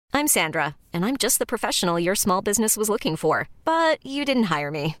I'm Sandra, and I'm just the professional your small business was looking for. But you didn't hire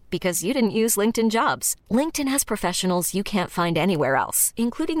me because you didn't use LinkedIn Jobs. LinkedIn has professionals you can't find anywhere else,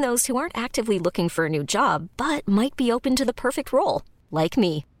 including those who aren't actively looking for a new job, but might be open to the perfect role, like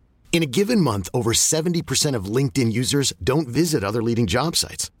me. In a given month, over 70% of LinkedIn users don't visit other leading job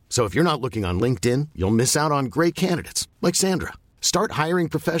sites. So if you're not looking on LinkedIn, you'll miss out on great candidates like Sandra. Start hiring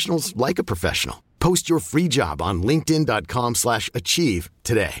professionals like a professional. Post your free job on linkedin.com/achieve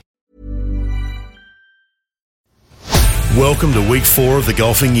today. Welcome to week 4 of the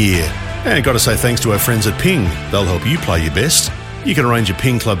golfing year. And got to say thanks to our friends at Ping. They'll help you play your best. You can arrange a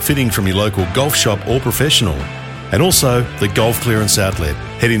Ping Club fitting from your local golf shop or professional. And also the Golf Clearance Outlet.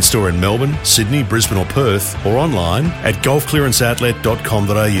 Head in store in Melbourne, Sydney, Brisbane or Perth, or online at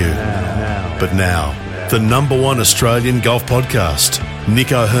golfclearanceoutlet.com.au. But now, the #1 Australian golf podcast,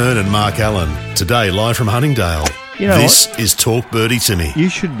 Nick O'Hearn and Mark Allen. Today, live from Huntingdale. You know this is Talk Birdie to Me. You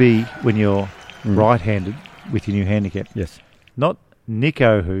should be, when you're right-handed with your new handicap. Yes. Not Nick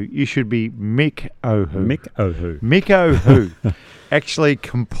O'Hoo. You should be Mick O'Hoo. Mick O'Hoo. Mick O'Hoo actually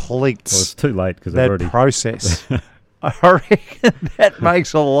completes Well, it's too late because that I've already... process. I reckon that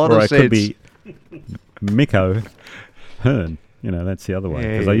makes a lot of sense. Or it could be Mick O'Hearn. You know, that's the other way.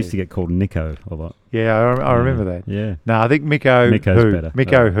 Because I used to get called Nico a lot. Yeah, I remember that. Yeah. No, I think Mick O'Hoo. Micko's better.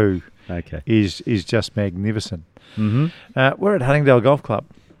 Mick O'Hoo Okay. is just magnificent. Mm-hmm. We're at Huntingdale Golf Club.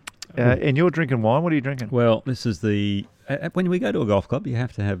 And you're drinking wine. What are you drinking? Well, this is the... when we go to a golf club, you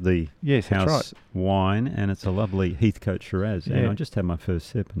have to have the Yes, that's house wine, and it's a lovely Heathcote Shiraz. Yeah. And I just had my first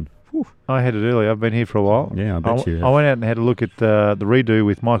sip, and whew, I had it earlier. I've been here for a while. Yeah, I bet you have. I went out and had a look at the redo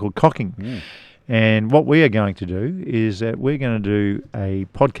with Michael Cocking. Yeah. And what we are going to do is that we're going to do a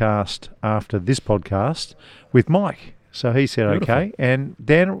podcast after this podcast with Mike. So he said, Beautiful. okay. And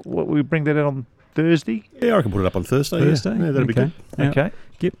Dan, we bring that out on Thursday? Yeah, I can put it up on Thursday. Thursday? Yeah, that'll be good. Now, Okay.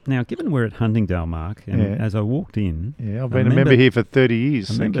 Now, given we're at Huntingdale, Mark, and Yeah. as I walked in... Yeah, I've been a member here for 30 years.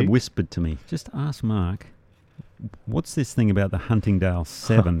 A Thank member you. whispered to me, just ask Mark, what's this thing about the Huntingdale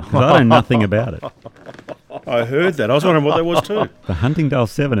 7? Because I know nothing about it. I heard that. I was wondering what that was too. The Huntingdale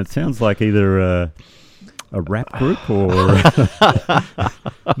 7, it sounds like either a rap group or...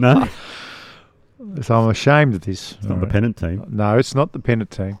 No? So I'm ashamed of this. It's not the pennant team. No, it's not the pennant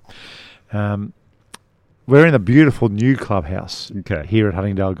team. We're in a beautiful new clubhouse here at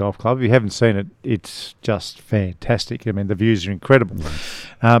Huntingdale Golf Club. If you haven't seen it, it's just fantastic. I mean, the views are incredible.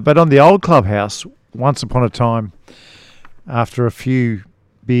 But on the old clubhouse, once upon a time, after a few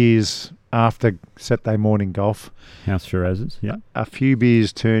beers after Saturday morning golf, House Shirazes, yeah. a few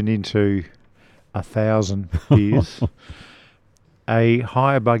beers turned into 1,000 beers. A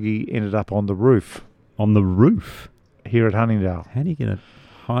hire buggy ended up on the roof. On the roof? Here at Huntingdale. How do you get a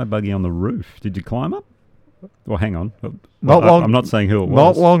hire buggy on the roof? Did you climb up? Well, hang on. Not long, I'm not saying who it was.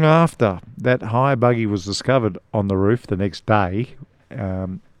 Not long after that hire buggy was discovered on the roof the next day,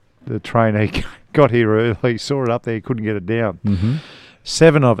 the trainee got here early, saw it up there, couldn't get it down. Mm-hmm.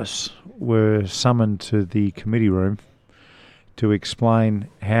 7 of us were summoned to the committee room to explain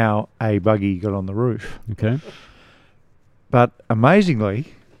how a buggy got on the roof. Okay. But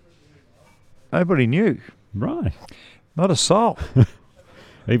amazingly, nobody knew. Right. Not a soul.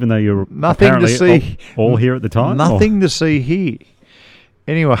 Even though you're Nothing to apparently see. all here at the time? Nothing to see here.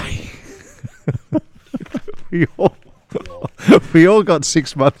 Anyway, we all got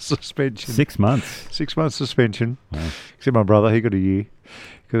 6 months suspension. 6 months? 6 months suspension. Wow. Except my brother, he got a year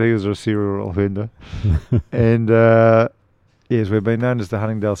because he was a serial offender. And yes, we've been known as the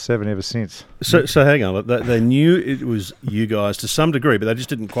Huntingdale 7 ever since. So hang on. They knew it was you guys to some degree, but they just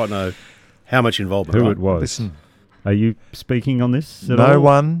didn't quite know how much involvement. Who right? it was. Listen, Are you speaking on this at no all?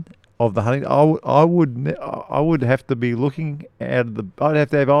 one of the Huntingdale. I would have to be looking at I'd have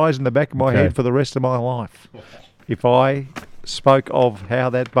to have eyes in the back of my head for the rest of my life if I spoke of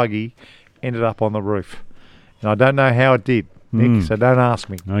how that buggy ended up on the roof. And I don't know how it did, Nick, so don't ask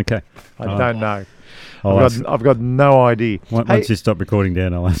me. Okay. I don't know. I've got no idea. Once you stop recording,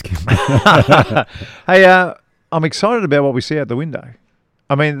 Dan, I'll ask him. Hey, I'm excited about what we see out the window.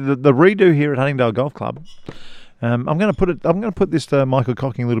 I mean, the redo here at Huntingdale Golf Club. I'm going to put this to Michael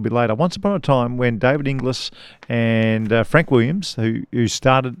Cocking a little bit later. Once upon a time, when David Inglis and Frank Williams, who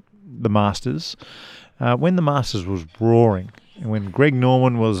started the Masters, when the Masters was roaring, and when Greg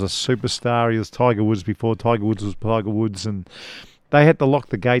Norman was a superstar, he was Tiger Woods before Tiger Woods was Tiger Woods, and they had to lock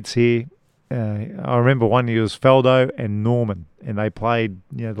the gates here. I remember one year it was Faldo and Norman, and they played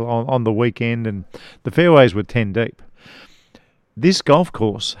on the weekend, and the fairways were 10 deep. This golf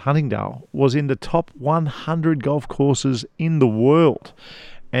course, Huntingdale, was in the top 100 golf courses in the world.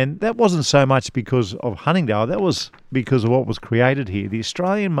 And that wasn't so much because of Huntingdale. That was because of what was created here. The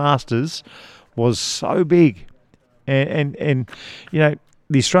Australian Masters was so big. And you know,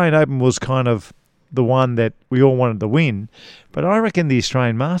 the Australian Open was kind of the one that we all wanted to win. But I reckon the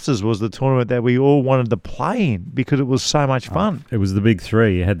Australian Masters was the tournament that we all wanted to play in because it was so much fun. It was the big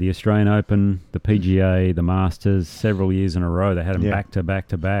three. You had the Australian Open, the PGA, the Masters, several years in a row. They had them back to back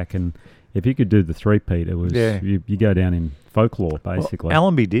to back. And if you could do the three-peat, it was you go down in folklore, basically. Well,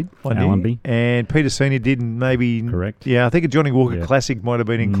 Allenby did one year. And Peter Senior did maybe... Correct. Yeah, I think a Johnny Walker Classic might have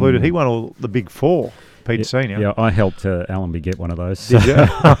been included. He won all the big four. Peter Senior. Yeah, I helped Allenby get one of those. Did you?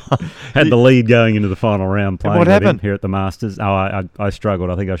 Had the lead going into the final round playing what with him happened? here at the Masters. Oh, I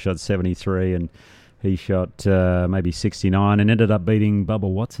struggled. I think I shot 73 and he shot maybe 69 and ended up beating Bubba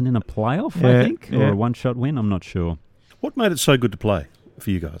Watson in a playoff, I think, or a one-shot win. I'm not sure. What made it so good to play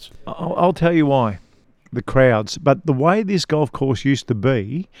for you guys? I'll tell you why. The crowds. But the way this golf course used to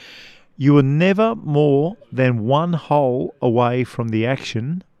be, you were never more than one hole away from the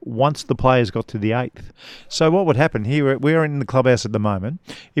action once the players got to the 8th. So what would happen here, we're in the clubhouse at the moment,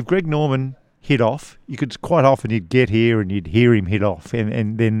 if Greg Norman hit off, you could quite often you'd get here and you'd hear him hit off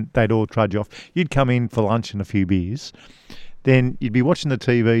and then they'd all trudge off. You'd come in for lunch and a few beers. Then you'd be watching the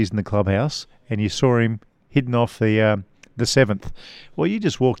TVs in the clubhouse and you saw him hitting off the 7th. Well, you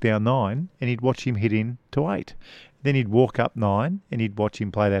just walk down 9 and you'd watch him hit in to 8. Then he'd walk up 9 and you'd watch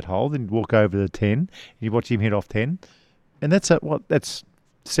him play that hole. Then he'd walk over to 10 and you'd watch him hit off 10. And that's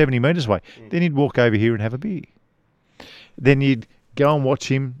 70 metres away. Then he'd walk over here and have a beer. Then you'd go and watch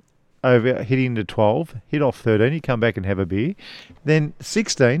him over hitting to 12, hit off 13, he'd come back and have a beer. Then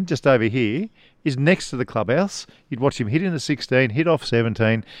 16, just over here, is next to the clubhouse. You'd watch him hit into 16, hit off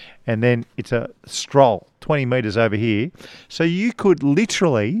 17, and then it's a stroll, 20 metres over here. So you could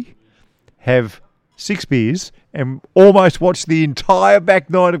literally have 6 beers and almost watch the entire back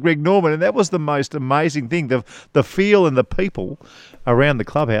nine of Greg Norman, and that was the most amazing thing, the feel and the people around the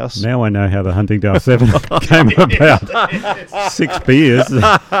clubhouse. Now I know how the Huntingdale 7 came about. 6 beers,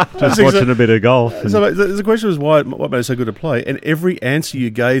 just watching a bit of golf. So the question was what made it so good to play, and every answer you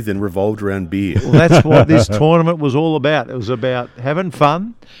gave then revolved around beer. Well, that's what this tournament was all about. It was about having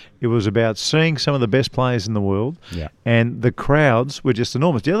fun. It was about seeing some of the best players in the world, and the crowds were just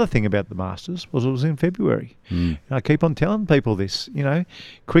enormous. The other thing about the Masters was it was in February. And I keep on telling people this. You know,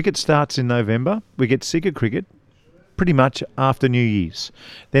 cricket starts in November. We get sick of cricket pretty much after New Year's.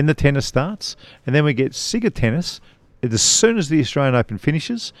 Then the tennis starts, and then we get sick of tennis as soon as the Australian Open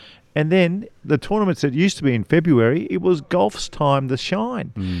finishes. And then the tournaments that used to be in February, it was golf's time to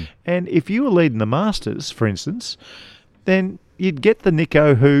shine. And if you were leading the Masters, for instance, then you'd get the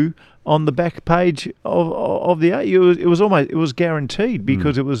Nico who on the back page of the it was guaranteed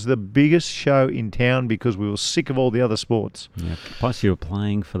because it was the biggest show in town because we were sick of all the other sports. Yeah. Plus you were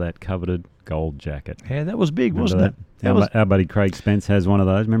playing for that coveted gold jacket. Yeah, that was big, wasn't it? Our buddy Craig Spence has one of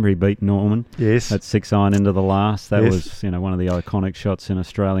those. Remember he beat Norman? Yes. At 6-iron into the last. That was one of the iconic shots in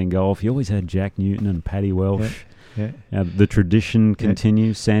Australian golf. You always had Jack Newton and Paddy Welsh. Yeah. The tradition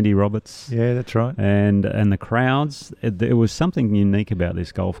continues. Sandy Roberts. Yeah, that's right. And the crowds. There was something unique about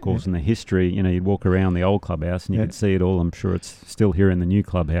this golf course and the history. You know, you'd walk around the old clubhouse and you could see it all. I'm sure it's still here in the new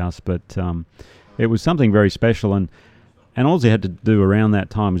clubhouse, but it was something very special. And all you had to do around that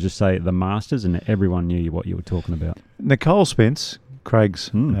time was just say the Masters, and everyone knew what you were talking about. Nicole Spence,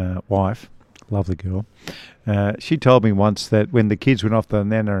 Craig's wife, lovely girl. She told me once that when the kids went off to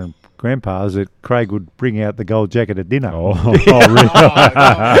Nana and Grandpa's, that Craig would bring out the gold jacket at dinner. Really?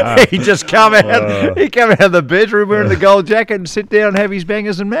 He'd just come out. He'd come out of the bedroom wearing the gold jacket and sit down and have his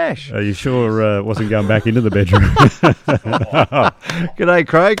bangers and mash. Are you sure wasn't going back into the bedroom? G'day,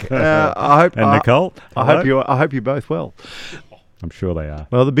 Craig. I hope Nicole. I hope you're both well. I'm sure they are.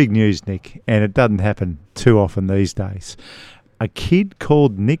 Well, the big news, Nick, and it doesn't happen too often these days. A kid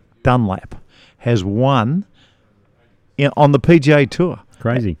called Nick Dunlap has won on the PGA Tour.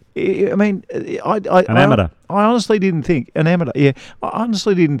 Crazy. I mean, an amateur. I honestly didn't think an amateur. Yeah, I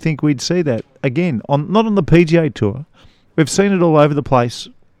honestly didn't think we'd see that again. Not on the PGA Tour. We've seen it all over the place.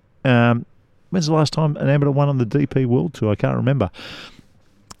 When's the last time an amateur won on the DP World Tour? I can't remember.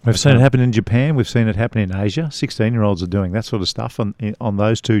 We've seen it happen in Japan. We've seen it happen in Asia. 16-year-olds are doing that sort of stuff on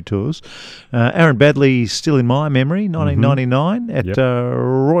those two tours. Aaron Badley's still in my memory, 1999 at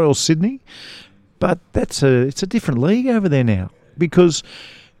Royal Sydney. But it's a different league over there now because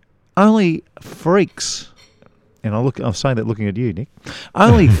only freaks, and I'm saying that looking at you, Nick,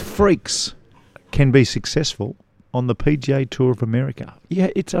 only freaks can be successful on the PGA Tour of America. Yeah,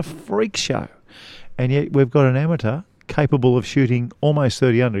 it's a freak show. And yet we've got an amateur capable of shooting almost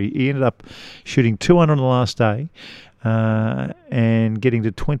 30 under. He ended up shooting 2 under on the last day and getting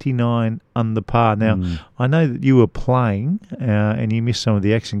to 29 under par. Now, I know that you were playing and you missed some of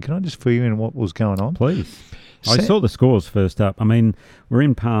the action. Can I just fill you in what was going on? Please. I saw the scores first up. I mean, we're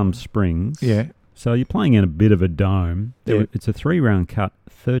in Palm Springs. Yeah. So you're playing in a bit of a dome. Yeah. It's a 3-round cut,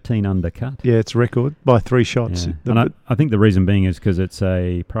 13 under cut. Yeah, it's record by 3 shots. Yeah. And I think the reason being is because it's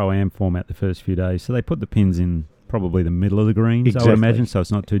a Pro-Am format the first few days. So they put the pins in probably the middle of the greens, I would imagine, so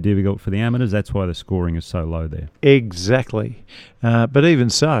it's not too difficult for the amateurs. That's why the scoring is so low there. Exactly. But even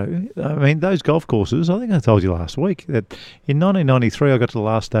so, I mean, those golf courses, I think I told you last week that in 1993 I got to the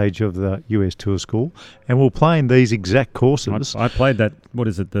last stage of the US Tour School and we're playing these exact courses. I played that,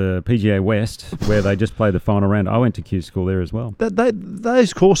 the PGA West, where they just played the final round. I went to Q School there as well.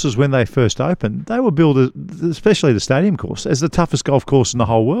 Those courses, when they first opened, they were billed, especially the stadium course, as the toughest golf course in the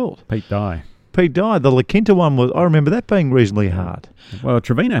whole world. Pete Dye, the La Quinta one I remember that being reasonably hard. Well,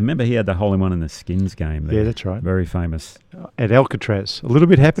 Trevino, remember he had the hole-in-one in the skins game there. Yeah, that's right. Very famous. At Alcatraz. A little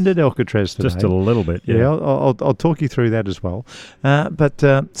bit happened at Alcatraz today. Just a little bit, yeah. I'll talk you through that as well. But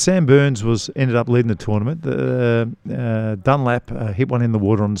Sam Burns ended up leading the tournament. Dunlap hit one in the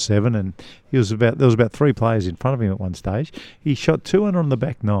water on 7, and there was about 3 players in front of him at one stage. He shot 2 under on the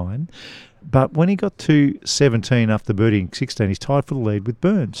back 9, but when he got to 17 after birdieing 16, he's tied for the lead with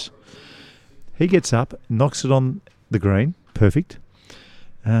Burns. He gets up, knocks it on the green, perfect.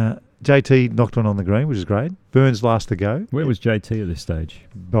 JT knocked one on the green, which is great. Burns last to go. Where was JT at this stage?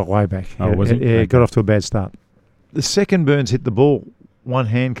 Way back. Oh, was he? Yeah, got off to a bad start. The second Burns hit the ball, one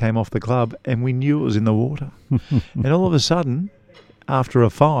hand came off the club, and we knew it was in the water. And all of a sudden, after a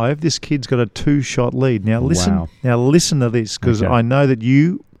 5, this kid's got a 2-shot lead. Now listen. Wow. Now listen to this, because Okay. I know that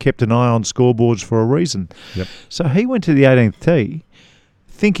you kept an eye on scoreboards for a reason. Yep. So he went to the 18th tee,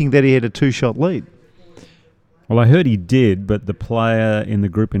 thinking that he had a 2-shot lead. Well, I heard he did, but the player in the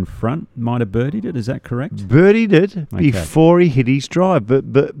group in front might have birdied it. Is that correct? Birdied it before he hit his drive. But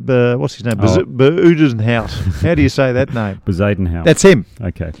what's his name? Budenhout. How do you say that name? Bezadenhout. That's him.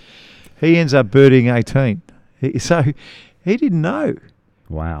 Okay. He ends up birdieing 18. So he didn't know.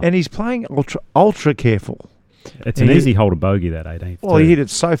 Wow. And he's playing ultra careful. It's an easy hole to bogey, that 18th. Well, he hit it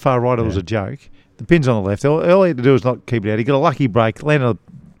so far right it was a joke. The pin's on the left. All he had to do was not keep it out. He got a lucky break, landed a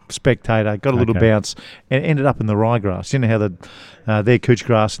spectator, got a little bounce, and ended up in the ryegrass. You know how their couch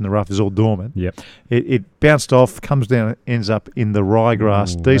grass in the rough is all dormant. Yep. It bounced off, comes down, ends up in the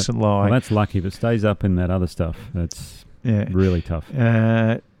ryegrass. Decent lie. Well, that's lucky. If it stays up in that other stuff, that's really tough.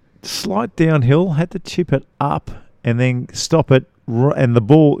 Slight downhill, had to chip it up and then stop it, and the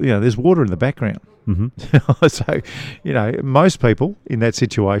ball, there's water in the background. Mm-hmm. So, most people in that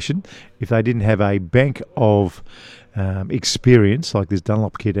situation, if they didn't have a bank of experience like this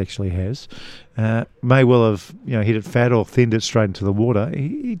Dunlop kid actually has, may well have hit it fat or thinned it straight into the water.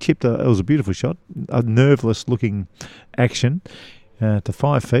 He chipped it was a beautiful shot, a nerveless looking action to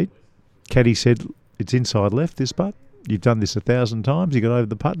 5 feet. Caddy said, "It's inside left, this putt. You've done this 1,000 times." He got over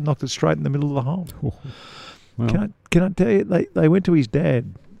the putt and knocked it straight in the middle of the hole. Well, Can I tell you, they went to his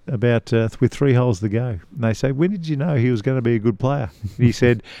dad about with 3 holes to go. And they say, "When did you know he was going to be a good player?" And he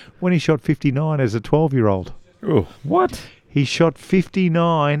said, "When he shot 59 as a 12-year-old. Oh, what? He shot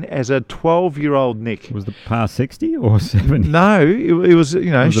 59 as a 12-year-old, Nick. Was the par 60 or 70? No, it was,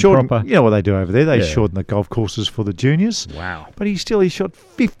 short. proper? You know what they do over there? They shorten the golf courses for the juniors. Wow. But he shot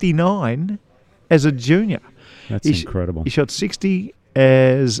 59 as a junior. That's incredible. He shot 60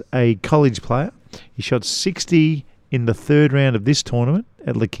 as a college player. He shot 60 in the 3rd round of this tournament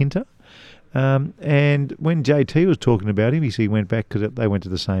at La Quinta. And when JT was talking about him, he went back because they went to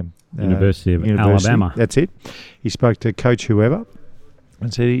the same University of Alabama. That's it. He spoke to Coach whoever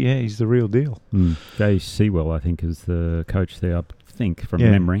and said, "Yeah, he's the real deal." Jay Sewell, I think, is the coach there. I think from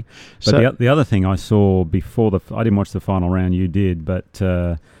memory. But the other thing I saw before I didn't watch the final round. You did, but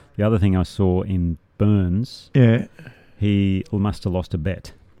the other thing I saw in Burns, he must have lost a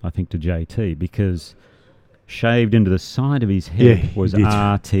bet, I think, to JT because shaved into the side of his head was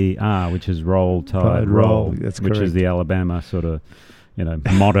RTR, which is roll, tide, roll. That's which correct. is the Alabama sort of,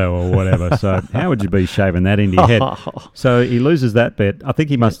 motto or whatever. So how would you be shaving that into your head? So he loses that bet. I think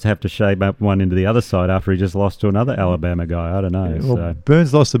he must have to shave up one into the other side after he just lost to another Alabama guy. I don't know. Well,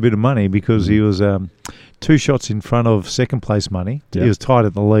 Burns lost a bit of money because he was 2 shots in front of second place money. Yep. He was tied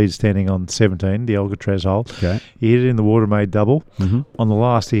at the lead standing on 17, the Alcatraz hole. Okay. He hit it in the water, made double. Mm-hmm. On the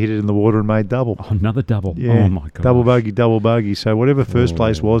last, he hit it in the water and made double. Oh, another double. Yeah. Oh, my God. Double bogey. So whatever first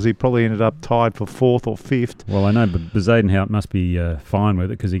place was, he probably ended up tied for 4th or 5th. Well, I know, but Bezadenhout must be fine with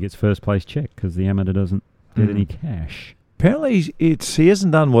it because he gets first place check because the amateur doesn't get any cash. Apparently, he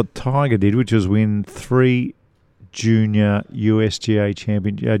hasn't done what Tiger did, which was win 3 junior USGA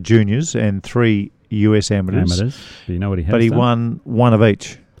champion juniors and 3 US amateurs. Do you know what he has But he done? won one of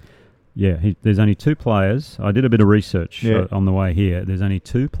each. Yeah, there's only 2 players. I did a bit of research on the way here. There's only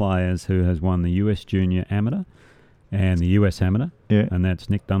 2 players who has won the US Junior Amateur and the US Amateur, and that's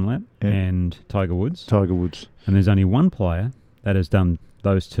Nick Dunlap and Tiger Woods. And there's only 1 player that has done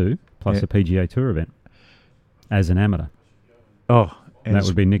those 2, plus a PGA Tour event, as an amateur. Oh, and that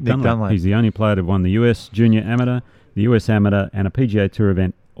would be Nick Dunlap. He's the only player to have won the US Junior Amateur, the US Amateur, and a PGA Tour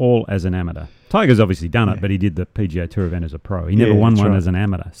event, all as an amateur. Tiger's obviously done it, but he did the PGA Tour event as a pro. He never won one as an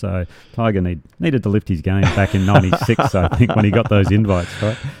amateur. So Tiger needed to lift his game back in '96, I think, when he got those invites,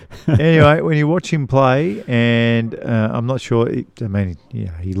 right? Anyway, when you watch him play, and I'm not sure,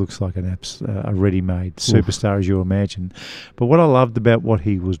 he looks like a ready-made superstar, as you imagine. But what I loved about what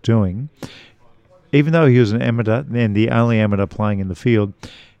he was doing, even though he was an amateur and the only amateur playing in the field,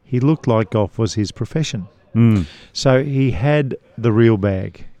 he looked like golf was his profession. So he had the real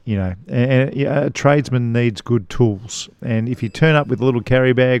bag. And a tradesman needs good tools. And if you turn up with a little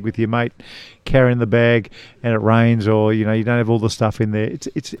carry bag with your mate carrying the bag and it rains, or you don't have all the stuff in there,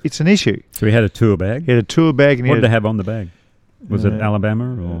 it's an issue. So he had a tour bag? He had a tour bag. And what did they have on the bag? Was it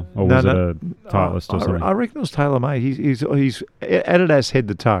Alabama or was it a Titleist or something? I reckon it was TaylorMade. He's Adidas head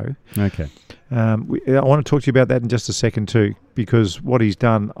to toe. Okay. I want to talk to you about that in just a second too, because what he's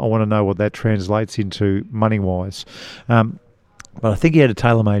done, I want to know what that translates into money-wise. But I think he had a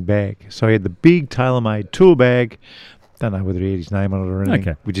TaylorMade bag. So he had the big TaylorMade tour bag. Don't know whether he had his name on it or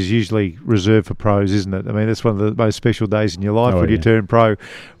anything, which is usually reserved for pros, isn't it? I mean, that's one of the most special days in your life when you turn pro,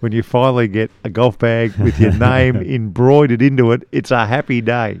 when you finally get a golf bag with your name embroidered into it. It's a happy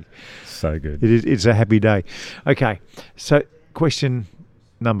day. So good. It's a happy day. Okay, so question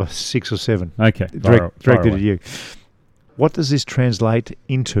number 6 or 7. Okay. Directed at you. What does this translate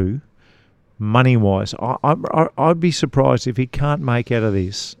into money-wise? I'd be surprised if he can't make out of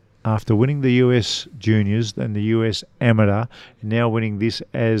this, after winning the US Juniors and the US Amateur, and now winning this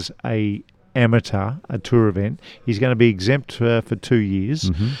as a amateur, a tour event, he's going to be exempt for 2 years.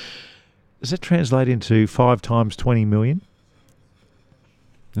 Mm-hmm. Does that translate into 5 times 20 million?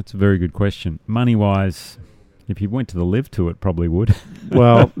 That's a very good question. Money-wise, if you went to the LIV Tour, it probably would.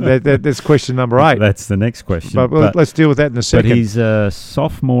 Well, that's question number 8. That's the next question. But let's deal with that in a second. But he's a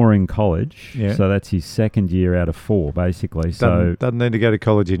sophomore in college, so that's his 2nd year out of 4, basically. Doesn't need to go to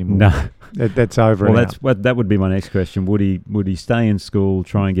college anymore. No. That's over. Well, that would be my next question. Would he stay in school,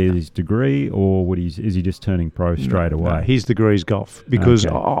 try and get his degree, or is he just turning pro straight away? No, his degree's golf, because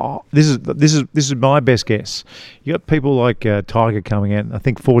this is my best guess. You got people like Tiger coming out. I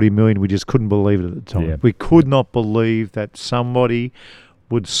think 40 million. We just couldn't believe it at the time. Yeah. We could not believe that somebody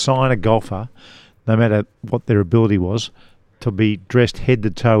would sign a golfer, no matter what their ability was, to be dressed head to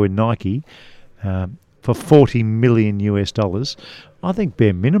toe in Nike for $40 million US. I think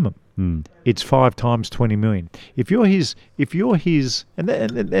bare minimum. It's 5 times 20 million. If you're his, and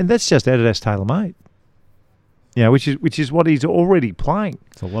that's just Adidas TaylorMade. Which is what he's already playing.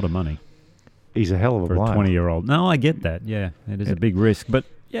 It's a lot of money. He's a hell of a player. For a 20-year-old. No, I get that. Yeah, it is a big risk, but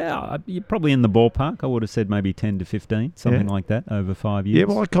yeah, you're probably in the ballpark. I would have said maybe 10 to 15, something like that, over 5 years. Yeah,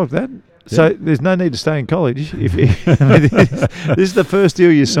 well, I caught that. So there's no need to stay in college. This is the first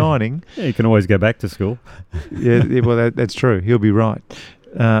deal you're signing. Yeah, you can always go back to school. Well, that's true. He'll be right.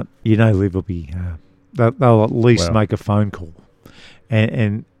 LIV will be. They'll at least make a phone call,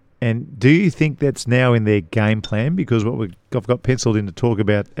 and do you think that's now in their game plan? Because what I've got penciled in to talk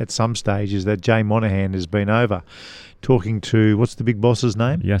about at some stage is that Jay Monahan has been over talking to, what's the big boss's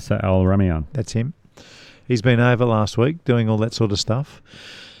name? Yasser Al-Ramian. That's him. He's been over last week doing all that sort of stuff.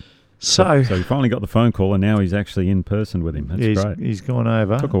 So he finally got the phone call, and now he's actually in person with him. That's great. He's gone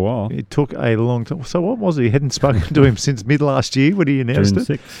over. Took a while. It took a long time. So what was it? He hadn't spoken to him since mid last year when he announced June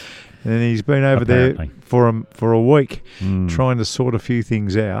it. 6th. And he's been over there for a week trying to sort a few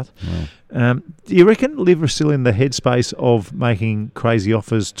things out. Wow. Do you reckon LIV are still in the headspace of making crazy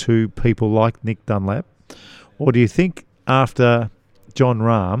offers to people like Nick Dunlap? Or do you think after John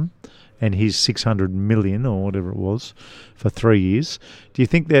Rahm and his 600 million or whatever it was for 3 years, do you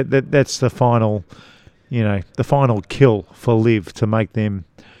think that's the final, the final kill for LIV to make them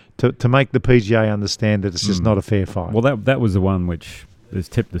to make the PGA understand that it's just not a fair fight? Well, that was the one which has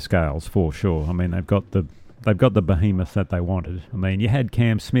tipped the scales for sure. I mean, they've got the behemoth that they wanted. I mean, you had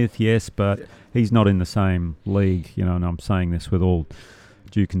Cam Smith, yes, but he's not in the same league, and I'm saying this with all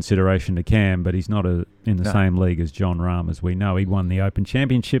due consideration to Cam, but he's not in the same league as John Rahm, as we know. He won the Open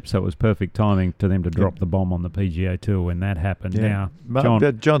Championship, so it was perfect timing to them to drop the bomb on the PGA Tour when that happened. Yeah. Now,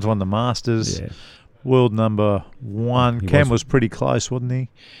 John's won the Masters, world number 1. Cam was pretty close, wasn't he?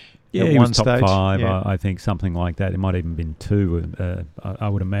 Yeah, at he one was top stage. 5, Yeah. I think, something like that. It might even been 2, I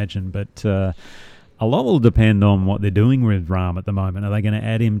would imagine. But a lot will depend on what they're doing with Rahm at the moment. Are they going to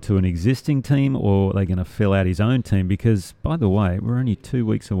add him to an existing team, or are they going to fill out his own team? Because, by the way, we're only 2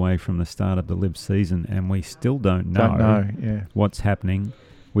 weeks away from the start of the LIV season, and we still don't know what's happening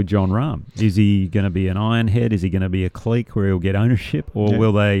with Jon Rahm. Is he going to be an ironhead? Is he going to be a clique where he'll get ownership? Or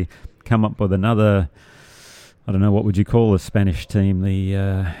will they come up with another, I don't know, what would you call a Spanish team?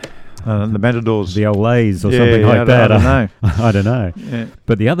 The Matadors. The Olays or something like that. I don't know. I don't know. Yeah.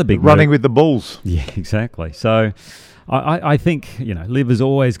 But the other big running with the Bulls. Yeah, exactly. So I think, LIV has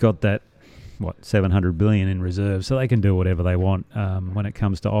always got that, 700 billion in reserve, so they can do whatever they want when it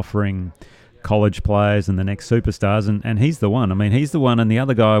comes to offering college players and the next superstars, and he's the one. I mean, he's the one, and the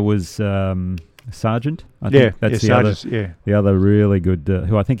other guy was Sargent. I think that's the other really good,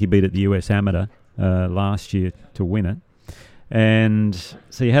 who I think he beat at the US Amateur last year to win it. And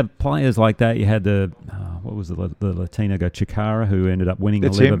so you have players like that. You had the Latino guy, Chikara, who ended up winning the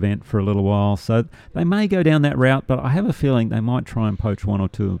LIV event for a little while. So they may go down that route, but I have a feeling they might try and poach one or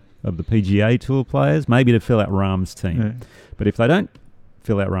two of the PGA Tour players, maybe to fill out Rahm's team. Yeah. But if they don't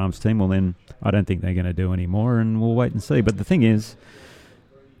fill out Rahm's team, well then I don't think they're going to do any more, and we'll wait and see. But the thing is,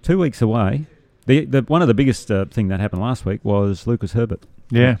 2 weeks away, the one of the biggest thing that happened last week was Lucas Herbert.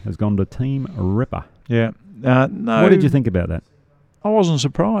 Yeah. Has gone to Team Ripper. Yeah. No. What did you think about that? I wasn't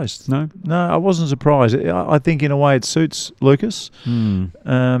surprised. No, I wasn't surprised. I think in a way it suits Lucas.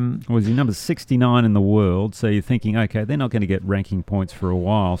 Was he number 69 in the world? So you're thinking, okay, they're not going to get ranking points for a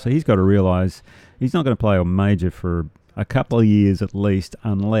while. So he's got to realise he's not going to play a major for a couple of years at least,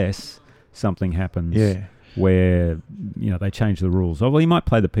 unless something happens. Yeah. Where they change the rules. Oh, well, he might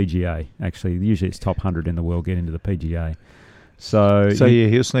play the PGA. Actually, usually it's top 100 in the world get into the PGA. So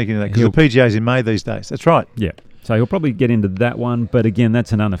he'll sneak into that because the PGA's in May these days. That's right. Yeah. So he'll probably get into that one, but again,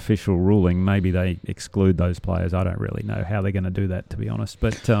 that's an unofficial ruling. Maybe they exclude those players. I don't really know how they're going to do that, to be honest.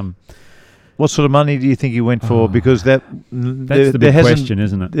 But what sort of money do you think he went for? Because that's the big question,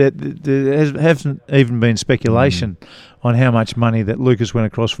 isn't it? There hasn't even been speculation on how much money that Lucas went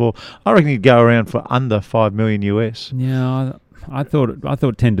across for. I reckon he'd go around for under $5 million US. Yeah, I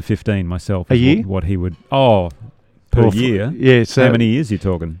thought 10 to 15 myself. A year? What he would? Per year. Yeah. So how many years are you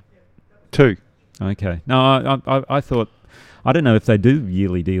talking? 2. Okay. No, I thought, I don't know if they do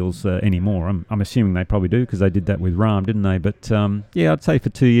yearly deals anymore. I'm assuming they probably do because they did that with Rahm, didn't they? But I'd say for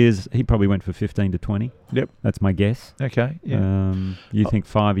 2 years he probably went for 15 to 20. Yep. That's my guess. Okay. Yeah. You think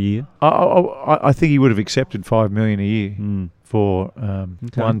 5 a year? I think he would have accepted $5 million a year for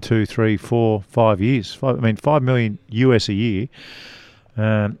 1, 2, 3, 4, 5 years. $5 million US a year.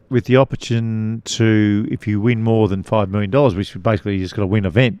 With the option to, if you win more than $5 million, which basically you just got to win an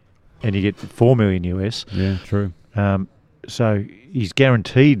event, and you get $4 million US. Yeah, true. So he's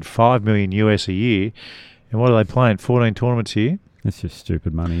guaranteed $5 million US a year. And what are they playing? 14 tournaments here. That's just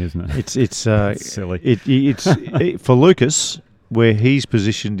stupid money, isn't it? It's silly. It's for Lucas, where he's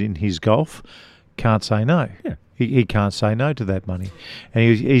positioned in his golf, can't say no. Yeah. He can't say no to that money.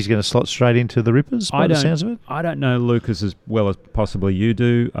 And he's going to slot straight into the Rippers by the sounds of it. I don't know Lucas as well as possibly you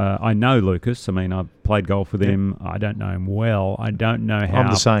do. I know Lucas. I mean, I've played golf with him. I don't know him well. I don't know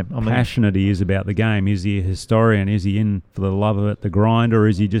how passionate he is about the game. Is he a historian? Is he in for the love of it, the grind, or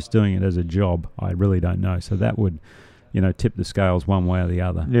is he just doing it as a job? I really don't know. So that would tip the scales one way or the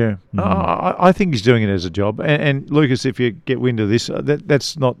other. Yeah. I think he's doing it as a job. And Lucas, if you get wind of this,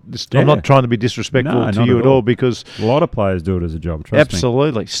 that's not... I'm not trying to be disrespectful to you at all, because... A lot of players do it as a job, trust me.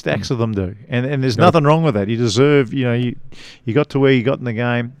 Absolutely. Stacks of them do. And there's nothing wrong with that. You deserve... You got to where you got in the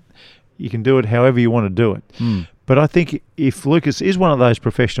game. You can do it however you want to do it. But I think if Lucas is one of those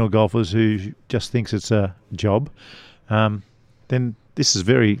professional golfers who just thinks it's a job, then... This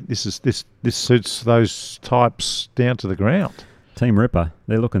suits those types down to the ground. Team Ripper,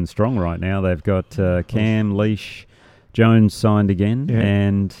 they're looking strong right now. They've got Cam, Leash, Jones signed again,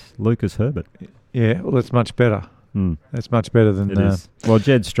 and Lucas Herbert. Yeah, well, that's much better. That's much better than... It is. Well,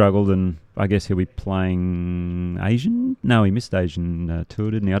 Jed struggled, and I guess he'll be playing Asian. No, he missed Asian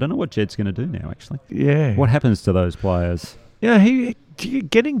tour, didn't he? I don't know what Jed's going to do now, actually. Yeah. What happens to those players?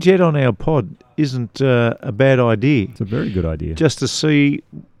 Getting Jed on our pod isn't a bad idea. It's a very good idea. Just to see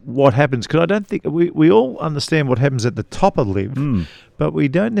what happens. Because I don't think... We all understand what happens at the top of LIV, but we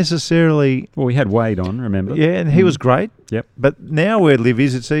don't necessarily... Well, we had Wade on, remember? Yeah, and he was great. Yep. But now where LIV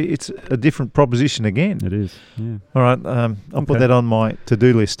is, it's a different proposition again. It is, yeah. All right, I'll put that on my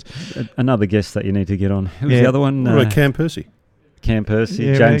to-do list. Another guest that you need to get on. Who's the other one? Cam Percy. Cam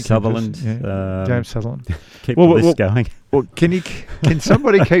Percy, James Sutherland. James Sutherland. Keep the list going. Well, can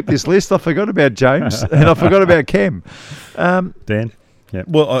somebody keep this list? I forgot about James and I forgot about Cam. Dan? Yep.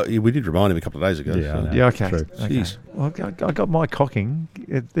 Well, we did remind him a couple of days ago. Yeah, I know. Yeah, okay. True. Okay. Jeez. Well, I got my cocking.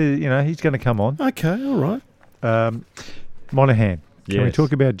 He's going to come on. Okay, all right. Monahan. Can we Yes.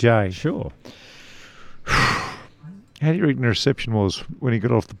 talk about Jay? Sure. How do you reckon the reception was when he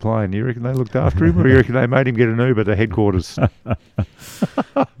got off the plane? You reckon they looked after him, or you reckon they made him get an Uber to headquarters?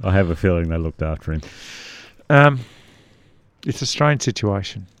 I have a feeling they looked after him. It's a strange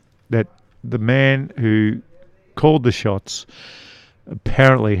situation that the man who called the shots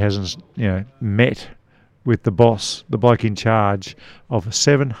apparently hasn't, met with the boss, the bloke in charge of a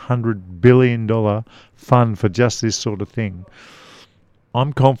 $700 billion fund for just this sort of thing.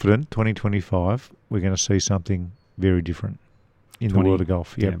 I'm confident 2025 we're going to see something very different in the world of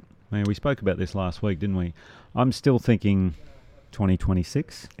golf. Yep. Yeah. I mean, we spoke about this last week, didn't we? I'm still thinking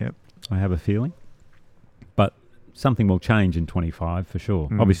 2026. Yep. I have a feeling. But something will change in 25 for sure.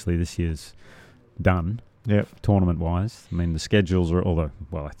 Obviously, this year's done. Yep. Tournament-wise. I mean, the schedules are...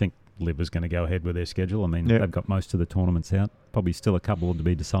 I think LIV is going to go ahead with their schedule. I mean, they've got most of the tournaments out. Probably still a couple to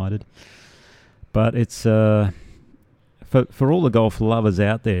be decided. But it's... for all the golf lovers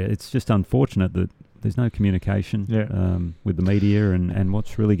out there, it's just unfortunate that there's no communication with the media and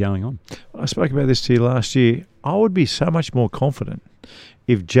what's really going on. I spoke about this to you last year. I would be so much more confident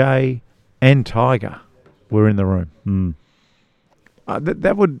if Jay and Tiger were in the room.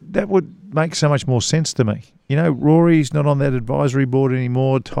 That would make so much more sense to me. Rory's not on that advisory board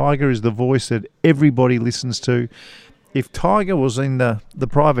anymore. Tiger is the voice that everybody listens to. If Tiger was in the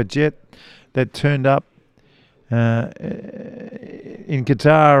private jet that turned up in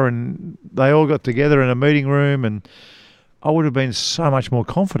Qatar and they all got together in a meeting room, and I would have been so much more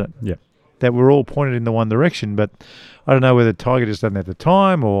confident that we're all pointed in the one direction. But I don't know whether Tiger just doesn't have the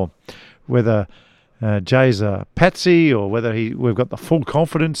time, or whether Jay's a patsy, or whether we've got the full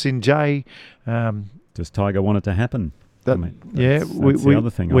confidence in Jay. Does Tiger want it to happen? That's the other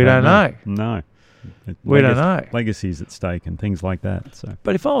thing. We don't know. No. We don't know. Legacies at stake and things like that. So.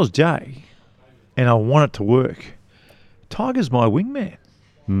 But if I was Jay and I want it to work, Tiger's my wingman.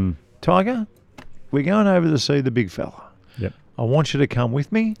 Tiger, we're going over to see the big fella. Yep. I want you to come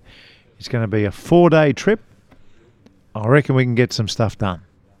with me. It's going to be a 4-day trip. I reckon we can get some stuff done.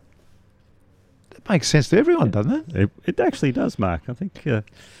 That makes sense to everyone, doesn't it? It actually does, Mark. I think...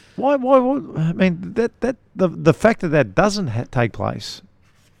 Why? I mean, the fact that doesn't take place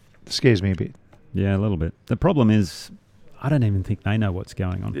scares me a bit. Yeah, a little bit. The problem is, I don't even think they know what's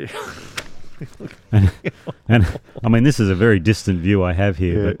going on. and I mean, this is a very distant view I have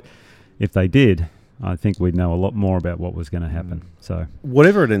here, but if they did, I think we'd know a lot more about what was going to happen. So,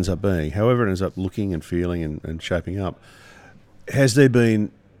 whatever it ends up being, however it ends up looking and feeling and shaping up, has there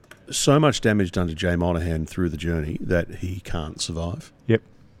been so much damage done to Jay Monahan through the journey that he can't survive? Yep.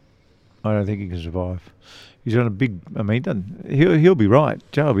 I don't think he can survive. He's on a big... I mean, he'll be right.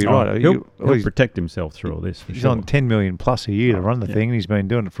 Joe will be right. He'll protect himself through all this, for he's sure. on $10 million plus a year to run the thing, and he's been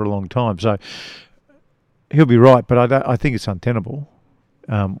doing it for a long time. So he'll be right, but I think it's untenable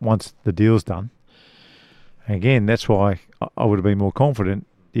once the deal's done. Again, that's why I would have been more confident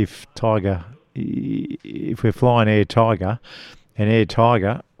if we're flying Air Tiger, and Air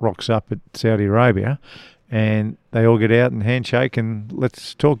Tiger rocks up at Saudi Arabia, and they all get out and handshake and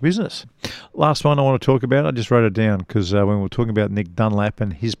let's talk business. Last one I want to talk about, I just wrote it down because when we were talking about Nick Dunlap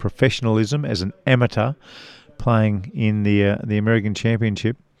and his professionalism as an amateur playing in the American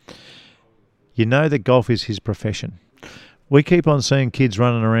Championship, you know that golf is his profession. We keep on seeing kids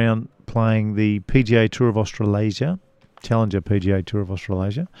running around playing the PGA Tour of Australasia, Challenger PGA Tour of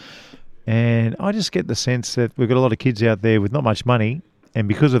Australasia, and I just get the sense that we've got a lot of kids out there with not much money, and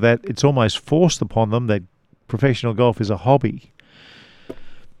because of that, it's almost forced upon them that professional golf is a hobby.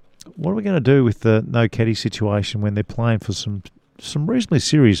 What are we going to do with the no caddy situation when they're playing for some reasonably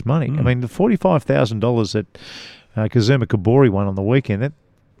serious money? I mean, the $45,000 that Kazuma Kabori won on the weekend,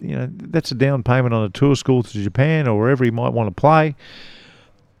 that's a down payment on a tour school to Japan or wherever he might want to play.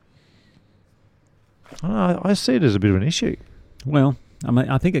 I see it as a bit of an issue. Well, I mean,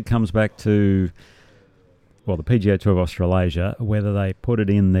 I think it comes back to the PGA Tour of Australasia, whether they put it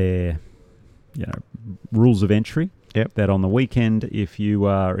in their rules of entry. Yep. That on the weekend, if you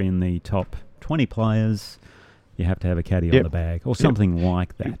are in the top 20 players, you have to have a caddy on the bag or something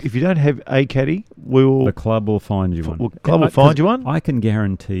like that. If you don't have a caddy, the club will find you one. The club will find you one? I can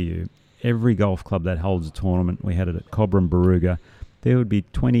guarantee you, every golf club that holds a tournament, we had it at Cobram Barooga, there would be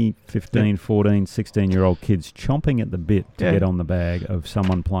 20, 15, 14, 16-year-old kids chomping at the bit to get on the bag of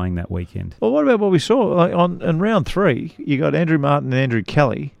someone playing that weekend. Well, what about what we saw in round 3? You got Andrew Martin and Andrew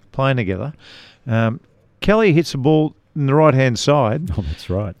Kelly playing together. Kelly hits the ball in the right-hand side. Oh, that's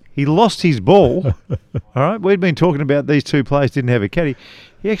right. He lost his ball. All right, we'd been talking about these two players didn't have a caddy.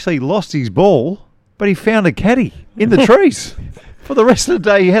 He actually lost his ball, but he found a caddy in the trees. For the rest of the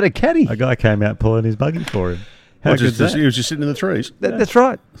day, he had a caddy. A guy came out pulling his buggy for him. How good's that? He was just sitting in the trees. That's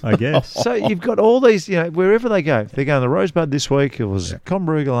right. I guess. So you've got all these, wherever they go. They're going to Rosebud this week. It was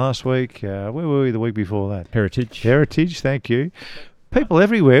Conbrooga last week. Where were we the week before that? Heritage, thank you. People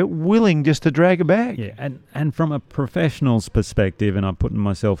everywhere willing just to drag a bag. Yeah, and from a professional's perspective, and I'm putting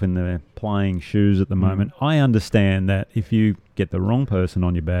myself in their playing shoes at the moment, I understand that if you get the wrong person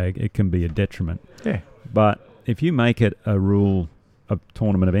on your bag, it can be a detriment. Yeah. But if you make it a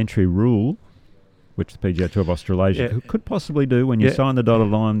tournament of entry rule, which the PGA Tour of Australasia could possibly do when you sign the dotted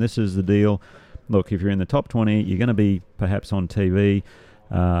line, this is the deal. Look, if you're in the top 20, you're going to be perhaps on TV.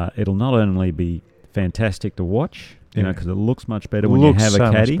 It'll not only be fantastic to watch, because it looks much better when you have a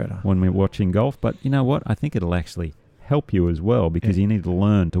caddy when we're watching golf. But you know what? I think it'll actually help you as well, because you need to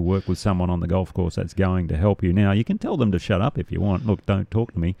learn to work with someone on the golf course that's going to help you. Now, you can tell them to shut up if you want. Look, don't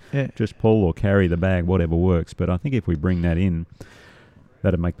talk to me. Yeah. Just pull or carry the bag, whatever works. But I think if we bring that in,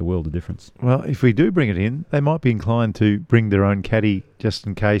 that'd make the world a difference. Well, if we do bring it in, they might be inclined to bring their own caddy just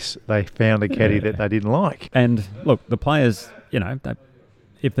in case they found a caddy that they didn't like. And look, the players,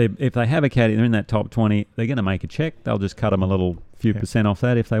 if they have a caddy, they're in that top 20, they're going to make a check. They'll just cut them a few percent off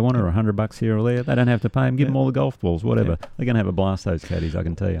that if they want, or $100 here or there. They don't have to pay them. Give them all the golf balls, whatever. They're going to have a blast, those caddies, I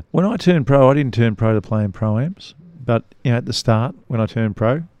can tell you. When I turned pro, I didn't turn pro to play in pro-ams. But, at the start, when I turned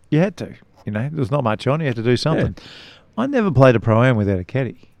pro, you had to. There was not much on. You had to do something. Yeah. I never played a pro-am without a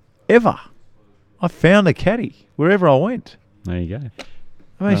caddy. Ever. I found a caddy wherever I went. There you go.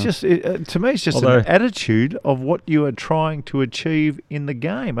 I mean, to me, it's just an attitude of what you are trying to achieve in the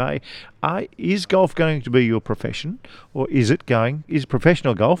game. Is golf going to be your profession, or is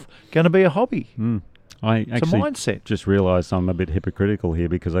professional golf going to be a hobby? I actually just realised I'm a bit hypocritical here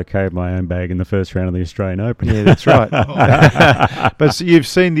because I carried my own bag in the first round of the Australian Open. Yeah, that's right. But you've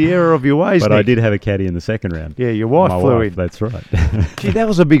seen the error of your ways, But Nick. I did have a caddy in the second round. Yeah, your wife flew in. That's right. Gee, that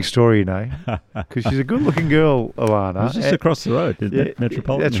was a big story, because she's a good-looking girl, Alana. It was just across the road,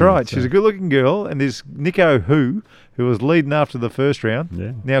 Metropolitan. That's right. She's a good-looking girl, and there's Nico who was leading after the first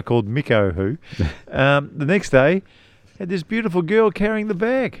round, now called Miko who. The next day, had this beautiful girl carrying the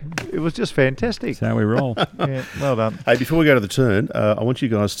bag. It was just fantastic. That's how we roll. Yeah, well done. Hey, before we go to the turn, I want you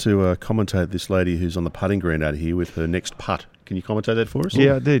guys to commentate this lady who's on the putting green out here with her next putt. Can you commentate that for us?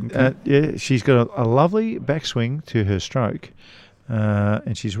 Yeah, I did. She's got a lovely backswing to her stroke,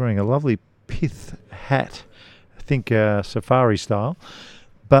 and she's wearing a lovely pith hat, I think safari style,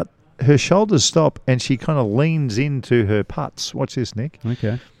 but her shoulders stop and she kind of leans into her putts. Watch this, Nick.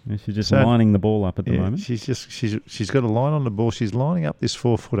 Okay. She's just lining the ball up at the moment. She's got a line on the ball. She's lining up this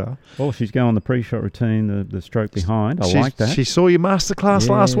 4-footer. Well, she's going the pre-shot routine, the stroke behind. I like that. She saw your masterclass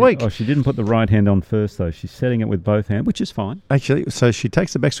last week. Oh, she didn't put the right hand on first, though. She's setting it with both hands, which is fine. Actually, so she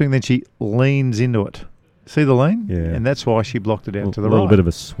takes the backswing, then she leans into it. See the lane? Yeah. And that's why she blocked it out to the right. A little bit of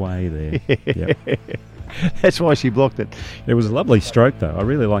a sway there. Yep. That's why she blocked it. It was a lovely stroke, though. I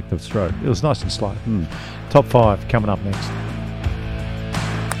really liked the stroke. It was nice and slow. Top 5 coming up next.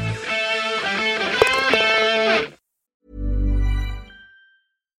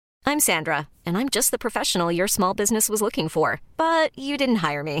 I'm Sandra, and I'm just the professional your small business was looking for. But you didn't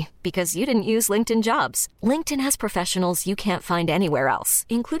hire me because you didn't use LinkedIn Jobs. LinkedIn has professionals you can't find anywhere else,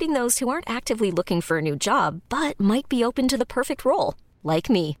 including those who aren't actively looking for a new job, but might be open to the perfect role, like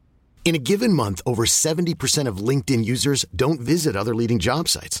me. In a given month, over 70% of LinkedIn users don't visit other leading job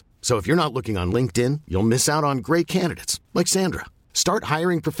sites. So if you're not looking on LinkedIn, you'll miss out on great candidates like Sandra. Start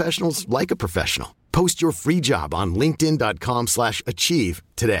hiring professionals like a professional. Post your free job on linkedin.com/achieve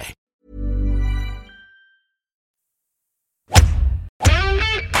today.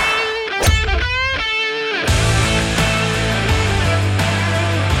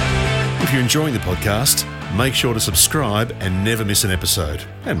 If you're enjoying the podcast, make sure to subscribe and never miss an episode.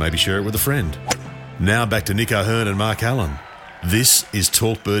 And maybe share it with a friend. Now back to Nick O'Hearn and Mark Allen. This is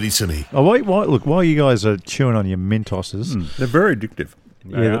Talk Birdie to Me. Oh, wait, look, while you guys are chewing on your Mentoses. They're very addictive.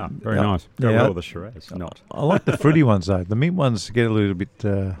 Yeah, very nice. Go well with the Shiraz. Not. I like the fruity ones, though. The mint ones get a little bit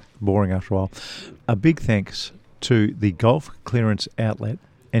boring after a while. A big thanks to the Golf Clearance Outlet.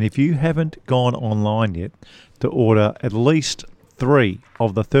 And if you haven't gone online yet to order at least 3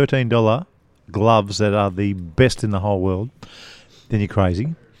 of the $13 gloves that are the best in the whole world, then you're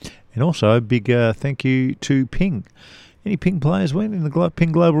crazy. And also a big thank you to Ping. Any Ping players went in the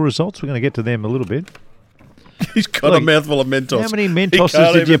Ping Global Results? We're going to get to them a little bit. He's got a mouthful of Mentos. How many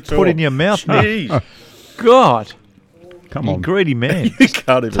Mentoses did you put in your mouth, Nick? God. Come on. You greedy man. You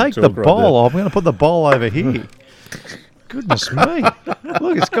can't even Take the bowl off. I'm going to put the bowl over here. Goodness me.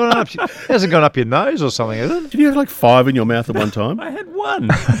 Look, it's gone up. It hasn't gone up your nose or something, has it? Did you have like 5 in your mouth at one time? I had one.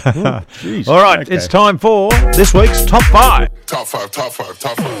 Jeez. All right, Okay. it's time for this week's Top 5. Top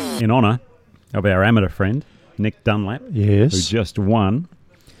five. In honour of our amateur friend, Nick Dunlap, who Yes. just won.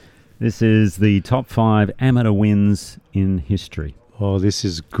 This is the top 5 amateur wins in history. Oh, this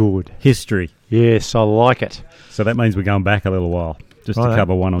is good. History. Yes, I like it. So that means we're going back a little while, just to Righto.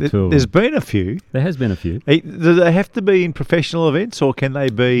 cover one or two of There's them. been a few. There has been a few. Do they have to be in professional events or can they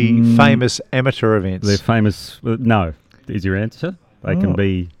be famous amateur events? They're famous. No, is your answer. They can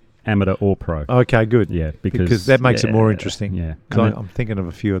be amateur or pro. Okay, good. Yeah, Because that makes it more interesting. Yeah. 'Cause I'm thinking of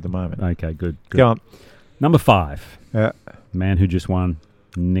a few at the moment. Okay, good. Go on. Number 5. Yeah. Man who just won,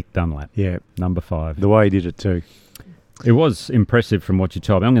 Nick Dunlap. Yeah, Number 5. the way he did it too. It was impressive from what you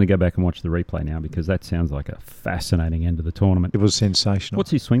told me. I'm going to go back and watch the replay now because that sounds like a fascinating end of the tournament. It was sensational. What's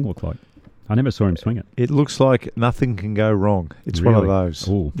his swing look like? I never saw him swing it. It looks like nothing can go wrong. It's one of Really? those.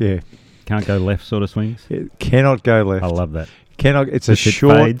 Ooh. Yeah. Can't go left sort of swings. It cannot go left. I love that. Cannot. It's a Just it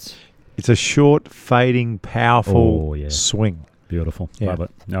short. fades. It's a short, fading, powerful Oh, yeah. swing. Beautiful. Yeah. Love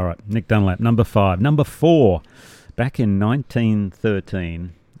it. All right. Nick Dunlap, number 5. Number 4. Back in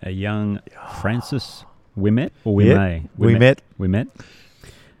 1913, a young Francis Wimet or Wimet? Wimet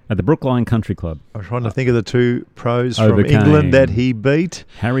at the Brookline Country Club. I'm trying to think of the two pros from Overcame. England that he beat.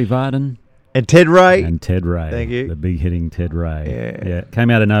 Harry Varden And Ted Ray. and Ted Ray. Thank you. The big hitting Ted Ray. Yeah. Came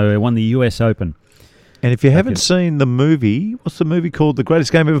out of nowhere, won the US Open. And if you haven't in- seen the movie, what's the movie called? The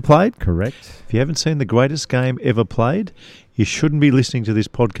Greatest Game Ever Played? Correct. If you haven't seen The Greatest Game Ever Played, you shouldn't be listening to this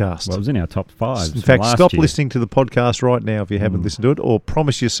podcast. Well, it was in our top 5. In fact, stop listening to the podcast right now if you haven't listened to it, or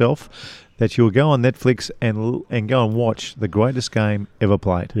promise yourself that you'll go on Netflix and go and watch The Greatest Game Ever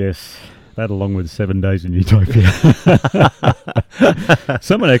Played. Yes. That along with 7 Days in Utopia.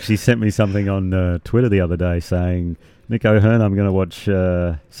 Someone actually sent me something on Twitter the other day saying, Nick O'Hearn, I'm going to watch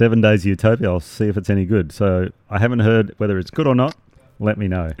 7 Days of Utopia. I'll see if it's any good. So I haven't heard whether it's good or not. Let me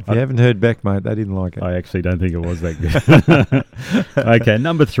know. If you haven't heard back, mate, they didn't like it. I actually don't think it was that good. Okay,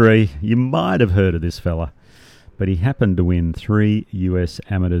 number 3. You might have heard of this fella, but he happened to win 3 US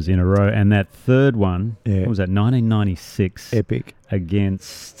amateurs in a row. And that third one, Yeah. what was that, 1996? Epic.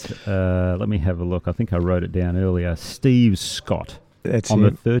 Against, let me have a look. I think I wrote it down earlier. Steve Scott That's on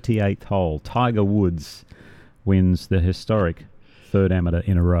it. the 38th hole. Tiger Woods wins the historic third amateur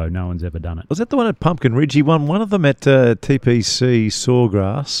in a row. No one's ever done it. Was that the one at Pumpkin Ridge? He won one of them at TPC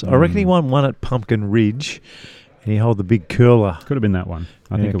Sawgrass. I reckon he won one at Pumpkin Ridge, and he held the big curler. Could have been that one.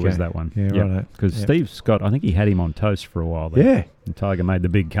 I think it was that one. Yeah, righto. Because Yeah. Steve Scott, I think he had him on toast for a while there. Yeah. And Tiger made the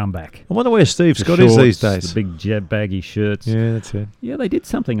big comeback. I wonder where Steve The Scott is these shorts, days. The big jab baggy shirts. Yeah, that's it. Yeah, they did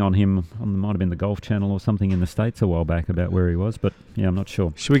something on him. Might have been the Golf Channel or something in the States a while back about where he was. But, yeah, I'm not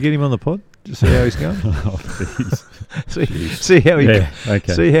sure. Should we get him on the pod? Just see how he's going. Oh, please. see how he Yeah,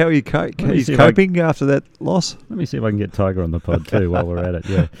 okay. see how he's see if coping after that loss. Let me see if I can get Tiger on the pod too while we're at it.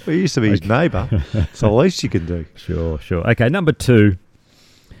 Yeah, Well, he used to be his neighbour. It's the least you can do. sure. Okay, number 2.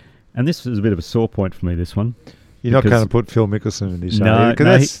 And this is a bit of a sore point for me, this one. You're not Because- going to put Phil Mickelson in this, No, are you? 'Cause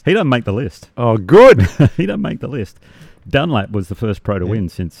no, that's, he doesn't make the list. oh, good. He doesn't make the list. Dunlap was the first pro to win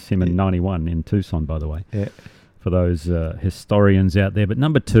since him in 91 in Tucson, by the way, Yeah. for those historians out there. But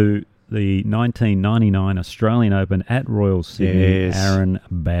number 2, the 1999 Australian Open at Royal Sydney, Yes. Aaron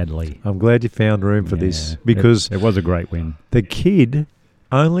Baddeley. I'm glad you found room for this Yeah, because it was a great win. the kid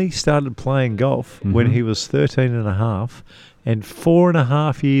only started playing golf when Mhm. he was 13 and a half, and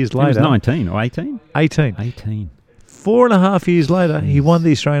 4.5 years He was later, 19 or 18? 18. 18. 4.5 years later, he won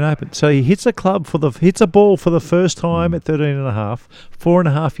the Australian Open. So he hits a ball for the first time at 13 and a half.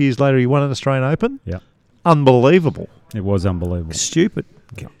 4.5 years later, he won an Australian Open. Yeah. Unbelievable. It was unbelievable. Stupid.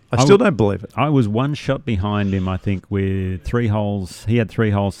 I still don't believe it. I was one shot behind him, I think, with 3 holes. He had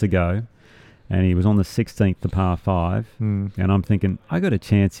 3 holes to go, and he was on the 16th, the par 5. And I'm thinking, I got a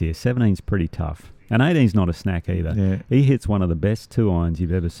chance here. 17's pretty tough. And 18's not a snack either. Yeah. He hits one of the best 2-irons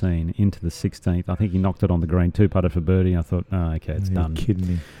you've ever seen into the 16th. I think he knocked it on the green, 2-putter for birdie. I thought, oh, okay, it's You're done. kidding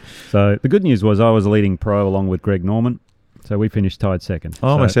me. So the good news was I was a leading pro along with Greg Norman. So we finished tied second. I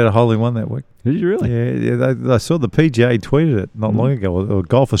almost had a hole in one that week. Did you really? Yeah, I saw the PGA tweeted it not long ago, or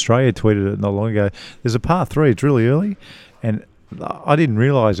Golf Australia tweeted it not long ago. There's a par 3, it's really early, and I didn't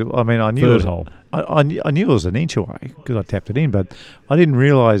realise it. I mean, I knew Third it, hole. I knew it was an inch away because I tapped it in, but I didn't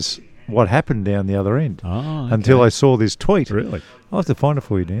realise what happened down the other end Oh, okay. until I saw this tweet. Really? I'll have to find it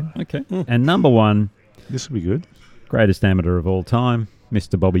for you, Dan. Okay. And number 1, This will be good. greatest amateur of all time,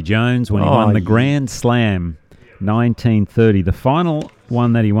 Mr. Bobby Jones, when he Oh, won the yeah. Grand Slam 1930. The final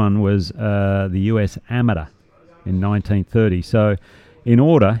one that he won was the US Amateur in 1930. So in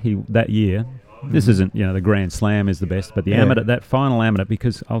order, that year, This isn't, the Grand Slam is the best, but the amateur, that final amateur,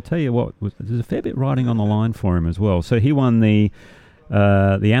 because I'll tell you what, there's a fair bit riding on the line for him as well. So he won the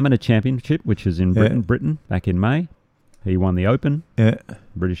amateur championship, which is in Britain, back in May. He won the Open,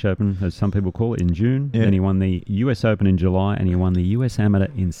 British Open, as some people call it, in June. Then he won the US Open in July, and he won the US Amateur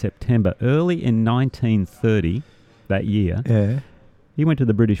in September. Early in 1930, that year, he went to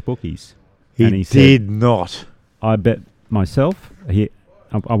the British bookies. He did not. I bet myself, I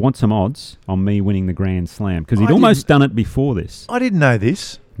want some odds on me winning the Grand Slam, because he'd almost done it before this. I didn't know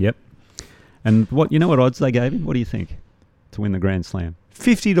this. Yep. And what odds they gave him? What do you think to win the Grand Slam?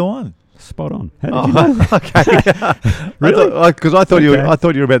 50 to 1. Spot on. How did you know that? Okay. Really? Because I thought you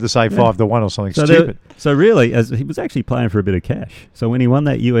were about to say 5 to 1 or something stupid. So really, as he was actually playing for a bit of cash. So when he won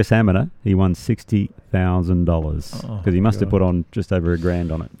that US Amateur, he won $60,000 because he must have put on just over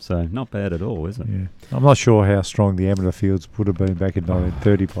 $1,000 on it. So not bad at all, is it? Yeah. I'm not sure how strong the amateur fields would have been back in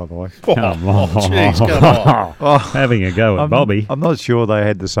 1930, by the way. Come on. Jeez, come on. Having a go at Bobby. I'm not sure they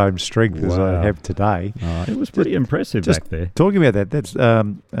had the same strength as they have today. It was pretty impressive back there. Talking about that, that's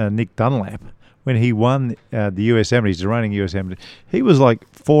Nick Dunlap. When he won the US Amateur, he's the reigning US Amateur, he was like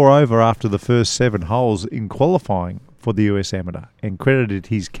 4 over after the first 7 holes in qualifying for the US Amateur, and credited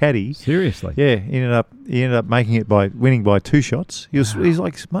his caddy. Seriously? Yeah, he ended up making it by winning by 2 shots. He's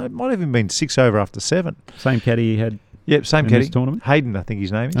like might have even been 6 over after 7. Same caddy he had. Yep, same in caddy. This tournament. Hayden, I think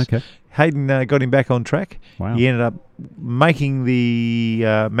his name is. Okay. Hayden got him back on track. Wow. He ended up making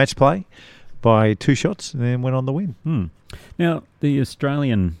the match play by 2 shots, and then went on the win. Now, the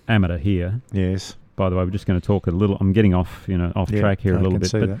Australian amateur here. Yes. By the way, we're just going to talk a little. I'm getting off track here a little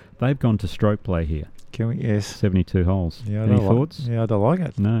bit, but that. They've gone to stroke play here. Can we? Yes. 72 holes. Yeah, Any thoughts? I don't like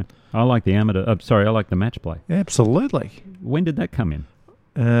it. No. I like the amateur. I like the match play. Absolutely. When did that come in?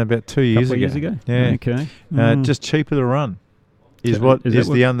 About 2 years ago. Couple of years ago? Yeah. Okay. Just cheaper to run is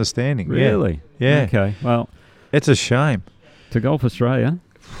the understanding. Really? Yeah. Okay. Well, it's a shame. To Golf Australia,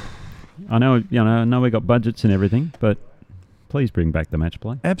 I know we got budgets and everything, but please bring back the match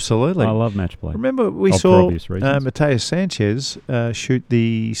play. Absolutely. I love match play. Remember, we saw Mateus Sanchez shoot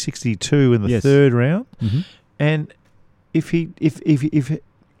the 62 in the third round, and if it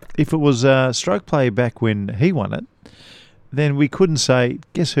was stroke play back when he won it, then we couldn't say,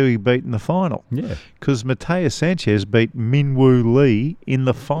 guess who he beat in the final? Yeah. Because Mateus Sanchez beat Minwoo Lee in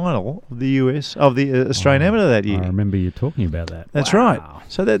the final of the Australian Amateur that year. I remember you talking about that. That's right.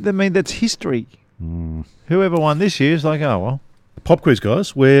 So that's history. Whoever won this year is like, oh, well. Pop quiz,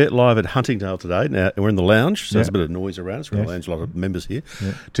 guys. We're live at Huntingdale today. Now, we're in the lounge, so there's a bit of noise around us. We're in the lounge, a lot of members here.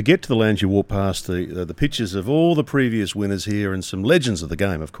 Yeah. To get to the lounge, you walk past the pictures of all the previous winners here and some legends of the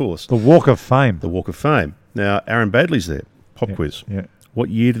game, of course. The Walk of Fame. The Walk of Fame. Now, Aaron Badley's there. Pop quiz. Yeah. What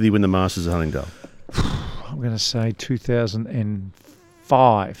year did he win the Masters at Huntingdale? I'm going to say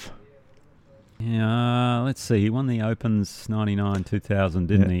 2005. Yeah, let's see. He won the Opens 99, 2000,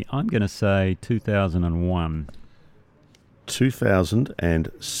 didn't he? I'm going to say 2001.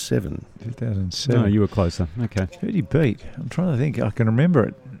 2007. 2007. No, you were closer. Okay. Who did he beat? I'm trying to think. I can remember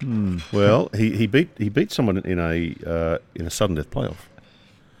it. Well, he beat someone in a sudden death playoff.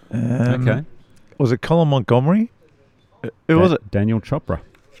 Okay. Was it Colin Montgomery? Who was it? Daniel Chopra.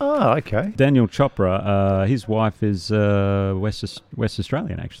 Oh, okay. Daniel Chopra. His wife is West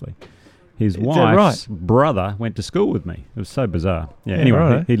Australian, actually. His wife's brother went to school with me. It was so bizarre. Yeah.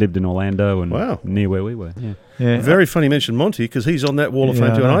 Anyway, he lived in Orlando and near where we were. Yeah. Very funny mention Monty, because he's on that wall of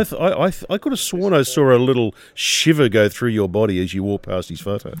fame too. And I could have sworn I saw a little shiver go through your body as you walked past his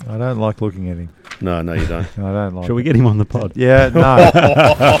photo. I don't like looking at him. No, you don't. I don't like. Shall we get him on the pod? Yeah. No.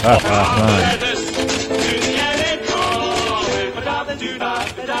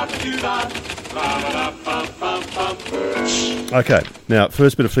 Okay, now,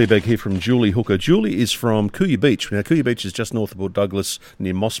 first bit of feedback here from Julie Hooker. Julie is from Cooya Beach. Now, Cooya Beach is just north of Port Douglas,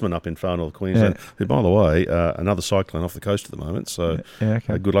 near Mossman up in far north Queensland. Who, by the way, another cyclone off the coast at the moment. So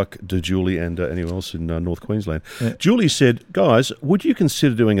good luck to Julie and anyone else in North Queensland. Julie said, guys, would you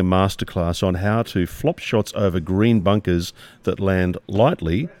consider doing a masterclass on how to flop shots over green bunkers that land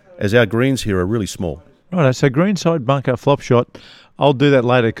lightly, as our greens here are really small? Right, so greenside bunker flop shot. I'll do that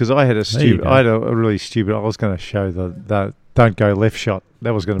later, because I had a really stupid. I was going to show the don't go left shot.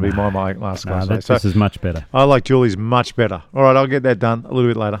 That was going to be my last class. This is much better. I like Julie's much better. All right, I'll get that done a little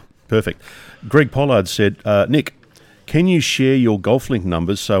bit later. Perfect. Greg Pollard said, Nick, can you share your golf link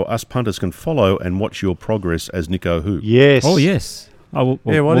numbers so us punters can follow and watch your progress as Nick O'Who? Yes. Oh, yes.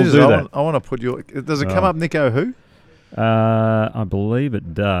 What is it? I want to put your... Does it come up Nick O'Who? I believe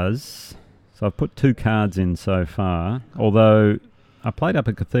it does. So I've put 2 cards in so far, although I played up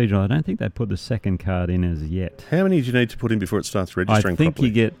at Cathedral. I don't think they put the second card in as yet. How many do you need to put in before it starts registering I think properly?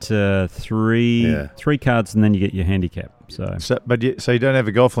 you get three cards and then you get your handicap. So you don't have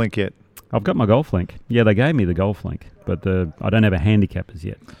a golf link yet? I've got my golf link. Yeah, they gave me the golf link, but I don't have a handicap as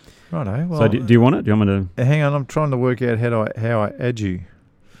yet. Righto. Well, so do you want it? Do you want me to? Hang on, I'm trying to work out how I add you.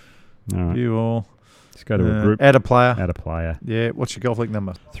 All right. You all. Just go to a group. Add a player. Add a player. Yeah. What's your golf link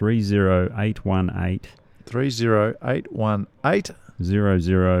number? 30818. 30818.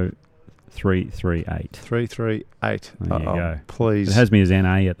 00338. 338. There you go. Please. It has me as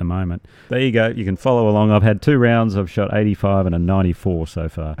NA at the moment. There you go. You can follow along. I've had 2 rounds. I've shot 85 and a 94 so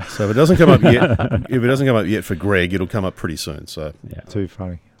far. So if it doesn't come up yet, for Greg, it'll come up pretty soon. So yeah. Too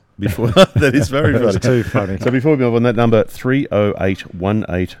funny. Before that is very funny. Too funny. So before we move on, that number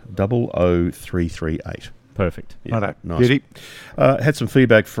 30818000338. Perfect. Yeah, Righto. nice. Beauty. Had some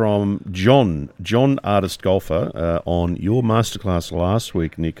feedback from John Artist Golfer, on your masterclass last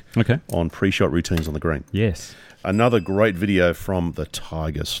week, Nick. Okay. On pre-shot routines on the green. Yes. Another great video from the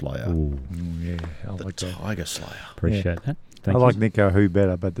Tiger Slayer. Ooh. Yeah, I The like that. Tiger Slayer. Appreciate that. Thank I you. like Nico Who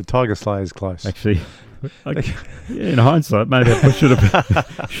better, but the Tiger Slayer is close. Actually, in hindsight, maybe I should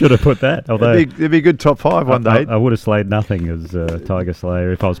have put that. Although It'd be a good top 5 one day. I would have slayed nothing as Tiger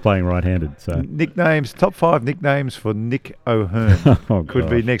Slayer if I was playing right-handed. So Top 5 nicknames for Nick O'Hearn could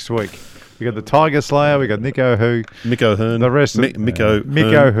be next week. We got the Tiger Slayer. We got Nick O'Hearn. Mick O'Hearn. The rest of Mick O'Hearn.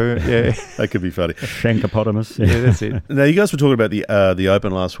 Mick O'Hearn. Yeah, That could be funny. Shankopotamus. yeah, that's it. Now, you guys were talking about the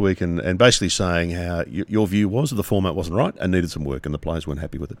Open last week and basically saying how your view was that the format wasn't right and needed some work and the players weren't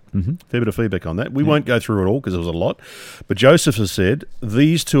happy with it. Mm-hmm. Fair bit of feedback on that. We won't go through it all because there was a lot. But Joseph has said,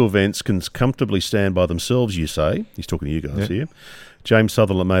 these 2 events can comfortably stand by themselves, you say. He's talking to you guys here. James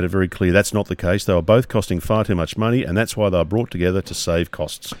Sutherland made it very clear that's not the case. They were both costing far too much money, and that's why they were brought together to save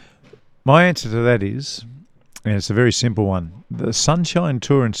costs. My answer to that is, and it's a very simple one, the Sunshine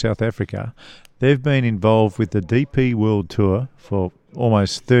Tour in South Africa, they've been involved with the DP World Tour for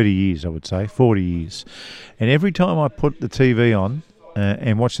almost 30 years, I would say, 40 years. And every time I put the TV on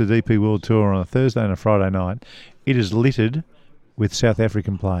and watch the DP World Tour on a Thursday and a Friday night, it is littered with South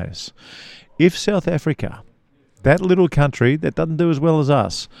African players. If South Africa, that little country that doesn't do as well as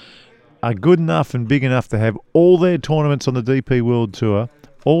us, are good enough and big enough to have all their tournaments on the DP World Tour,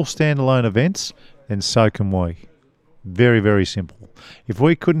 all standalone events, then so can we. Very, very simple. If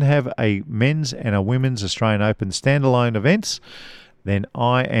we couldn't have a men's and a women's Australian Open standalone events, then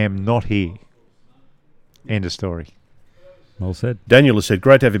I am not here. End of story. Well said. Daniel has said,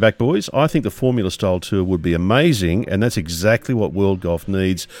 great to have you back, boys. I think the formula-style tour would be amazing, and that's exactly what world golf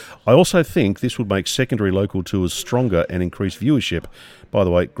needs. I also think this would make secondary local tours stronger and increase viewership. By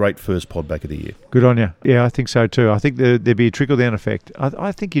the way, great first pod back of the year. Good on you. Yeah, I think so too. I think there'd be a trickle-down effect.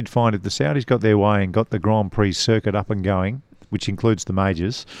 I think you'd find if the Saudis got their way and got the Grand Prix circuit up and going, which includes the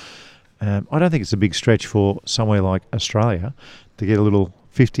majors, I don't think it's a big stretch for somewhere like Australia to get a little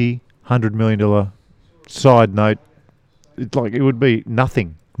 $50, $100 million side note. It would be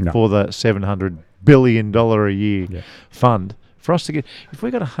nothing for the $700 billion a year fund. For us to get, if we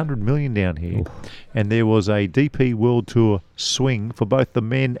got $100 million down here, and there was a DP World Tour swing for both the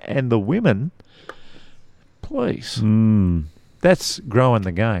men and the women, please, that's growing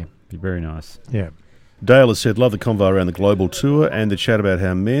the game. Be very nice. Yeah. Dale has said, love the convo around the global tour and the chat about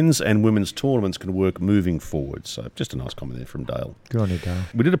how men's and women's tournaments can work moving forward. So just a nice comment there from Dale. Good on you, Dale.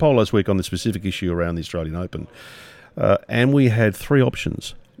 We did a poll last week on the specific issue around the Australian Open, and we had 3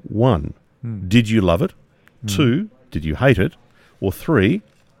 options. 1, did you love it? 2, did you hate it? Or 3,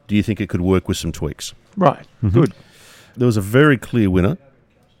 do you think it could work with some tweaks? Right. Good. There was a very clear winner.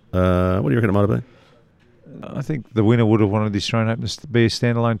 What do you reckon it might have been? I think the winner would have wanted the Australian Open to be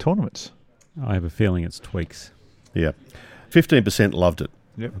standalone tournaments. I have a feeling it's tweaks. Yeah. 15% loved it.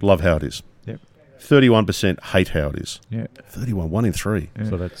 Yep. Love how it is. Yep. 31% hate how it is. Yeah. 31, 1 in 3.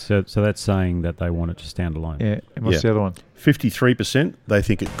 Yeah. So that's saying that they want it to stand alone. Yeah. And what's the other one? 53%, they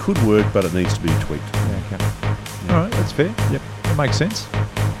think it could work, but it needs to be tweaked. Yeah, okay. All right, that's fair. Yep. That makes sense.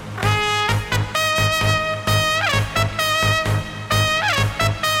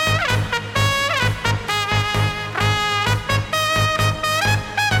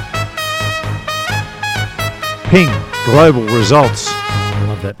 Ping, global results. I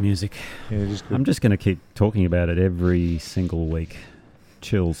love that music. Yeah, it is good. I'm just going to keep talking about it every single week.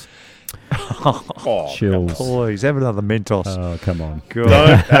 Chills. Chills. Please, have another Mentos. Oh, come on. Don't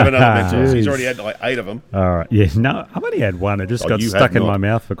have another Mentos. He's already had like 8 of them. All right. Yeah, no, I've only had one. It just got stuck in my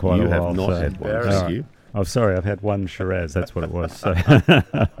mouth for quite a while. You have not had one. All right. Oh, sorry. I've had one Shiraz. That's what it was. So.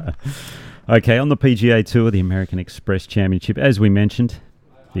 Okay, on the PGA Tour, the American Express Championship, as we mentioned,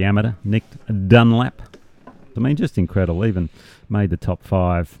 the amateur, Nick Dunlap, I mean, just incredible. Even made the top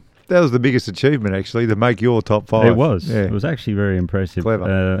 5. That was the biggest achievement, actually, to make your top 5. It was. Yeah. It was actually very impressive.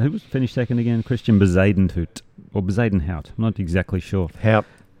 Clever. Who was finished second again? Christian Bezuidenhout. Or Bezuidenhout. I'm not exactly sure. Hout.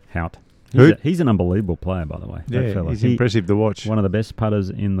 He's an unbelievable player, by the way. Yeah, that fella. he's impressive to watch. One of the best putters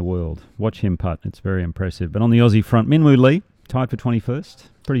in the world. Watch him putt. It's very impressive. But on the Aussie front, Minwoo Lee, tied for 21st.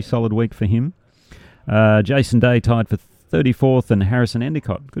 Pretty solid week for him. Jason Day tied for 34th, and Harrison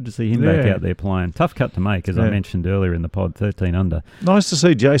Endicott. Good to see him back out there playing. Tough cut to make, as I mentioned earlier in the pod, 13 under. Nice to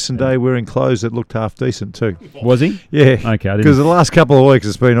see Jason Day wearing clothes that looked half decent too. Was he? Yeah. Okay. Because the last couple of weeks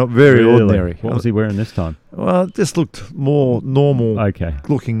it's been very ordinary. What was he wearing this time? Well, it just looked more normal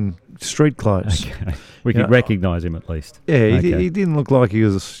looking street clothes. Okay. We could recognise him at least. Yeah, he didn't look like he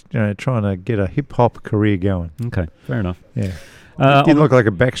was trying to get a hip-hop career going. Okay, fair enough. Yeah. He didn't look like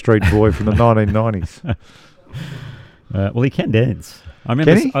a Backstreet Boy from the 1990s. Well, he can dance. I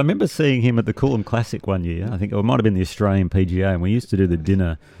remember seeing him at the Coolum Classic one year. I think it might have been the Australian PGA, and we used to do the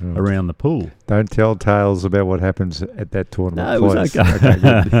dinner around the pool. Don't tell tales about what happens at that tournament. No, it was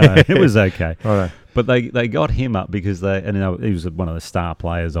okay. It was okay. Right. But they got he was one of the star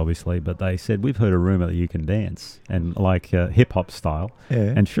players, obviously, but they said, we've heard a rumour that you can dance, and like hip-hop style.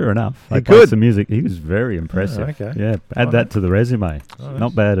 Yeah. And sure enough, they played some music. He was very impressive. Oh, okay. Yeah, add that to the resume.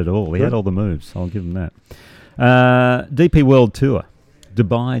 Not bad at all. He had all the moves. I'll give him that. DP World Tour,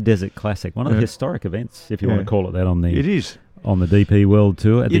 Dubai Desert Classic, one of the historic events, if you want to call it that, on the DP World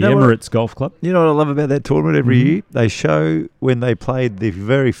Tour at the Emirates Golf Club. You know what I love about that tournament every year? They show when they played the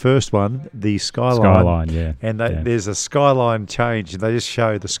very first one, the skyline. Yeah. And there's a skyline change, and they just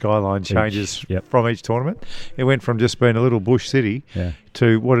show the skyline changes from each tournament. It went from just being a little bush city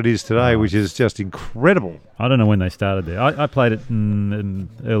to what it is today, which is just incredible. I don't know when they started there. I played it in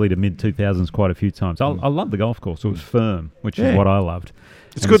early to mid-2000s quite a few times. I love the golf course. It was firm, which is what I loved.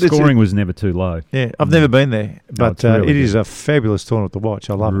 It's good. The scoring was never too low. Yeah, I've never been there, but it is a fabulous tournament to watch.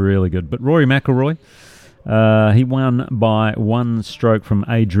 I love it. Really good. But Rory McIlroy, he won by 1 stroke from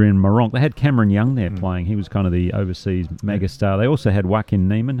Adrian Moronk. They had Cameron Young there playing. He was kind of the overseas megastar. They also had Joaquin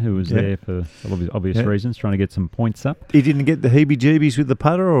Neiman, who was there for obvious reasons, trying to get some points up. He didn't get the heebie-jeebies with the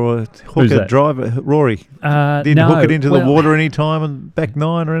putter or hook a driver? Rory didn't hook it into the water any time and back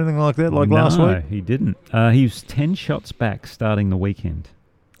 9 or anything like that, last week? No, he didn't. He was 10 shots back starting the weekend.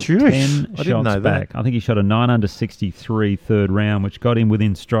 Jeez, 10 shots back. I think he shot a 9 under 63 third round, which got him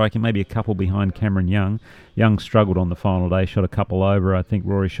within striking, maybe a couple behind Cameron Young. Young struggled on the final day, shot a couple over. I think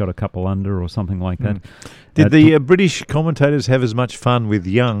Rory shot a couple under or something like that. Did the British commentators have as much fun with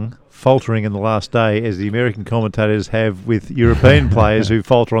Young faltering in the last day as the American commentators have with European players who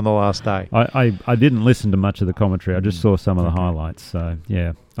falter on the last day? I didn't listen to much of the commentary. I just saw some of the highlights. So,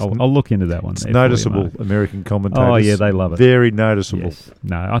 yeah, I'll look into that one. It's noticeable, American commentators. Oh, yeah, they love it. Very noticeable. Yes.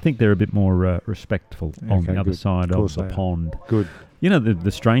 No, I think they're a bit more respectful on the other side of the pond. Good. You know,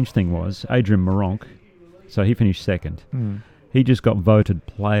 the strange thing was, Adrian Moronk, so he finished second. He just got voted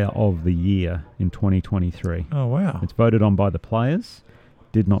Player of the Year in 2023. Oh, wow. It's voted on by the players,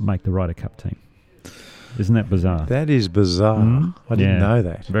 did not make the Ryder Cup team. Isn't that bizarre? That is bizarre. I didn't know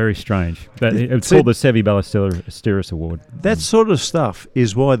that. Very strange. It's called the Seve Ballesteros Award. That sort of stuff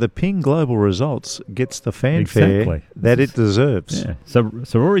is why the Ping Global Results gets the fanfare that it deserves. Yeah.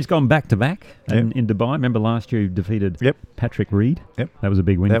 So Rory's gone back-to-back in Dubai. Remember last year he defeated Patrick Reed? Yep. That was a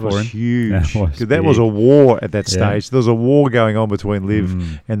big win for him. That was huge. That was a war at that stage. There was a war going on between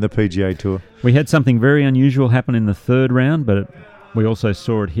LIV and the PGA Tour. We had something very unusual happen in the third round, but we also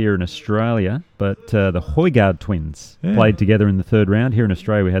saw it here in Australia, but the Højgaard twins played together in the third round. Here in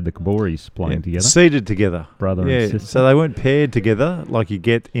Australia, we had the Kaboris playing together. Seated together. Brother and sister. So they weren't paired together like you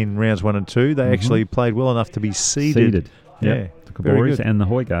get in rounds 1 and 2. They actually played well enough to be seated. Yeah, the Kaboris and the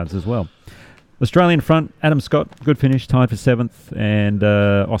Højgaards as well. Australian front, Adam Scott, good finish, tied for 7th. And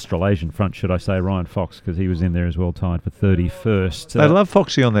Australasian front, should I say, Ryan Fox, because he was in there as well, tied for 31st. They love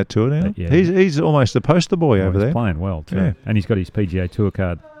Foxy on that tour now. He's almost the poster boy over there. He's playing well, too. Yeah. And he's got his PGA Tour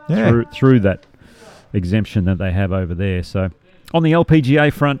card through that exemption that they have over there. So on the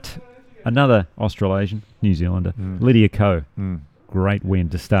LPGA front, another Australasian, New Zealander, Lydia Ko. Great win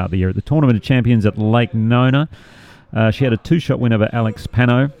to start the year at the Tournament of Champions at Lake Nona. She had a 2-shot win over Alex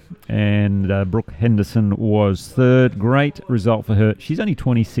Pano, and Brooke Henderson was third. Great result for her. She's only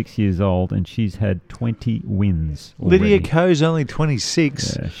 26 years old, and she's had 20 wins already. Lydia Ko's only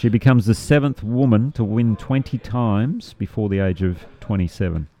 26. Yeah, she becomes the 7th woman to win 20 times before the age of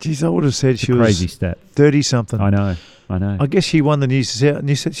 27. Geez, I would have said she was crazy stat. 30-something. I know. I guess she won the New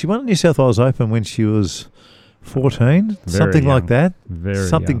South Wales Open when she was 14, something like that.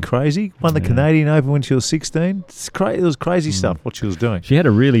 Something young. Crazy. Won the Canadian Open when she was 16. It was crazy stuff what she was doing. She had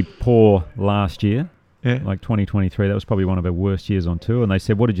a really poor last year, like 2023. That was probably one of her worst years on tour. And they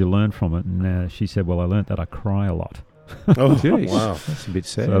said, what did you learn from it? And she said, well, I learnt that I cry a lot. Oh, geez. Wow. That's a bit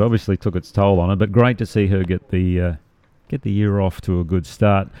sad. So it obviously took its toll on her, but great to see her get the year off to a good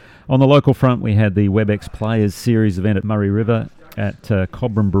start. On the local front, we had the WebEx Players Series event at Murray River at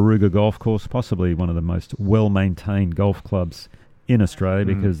Cobram Baruga Golf Course, possibly one of the most well-maintained golf clubs in Australia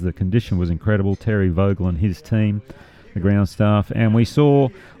because the condition was incredible. Terry Vogel and his team, the ground staff, and we saw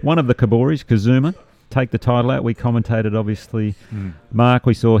one of the Kaboris, Kazuma, take the title out. We commentated, obviously. Mark,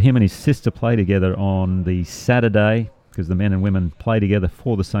 we saw him and his sister play together on the Saturday because the men and women play together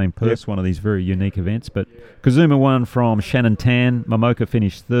for the same purse, one of these very unique events. But Kazuma won from Shannon Tan. Momoka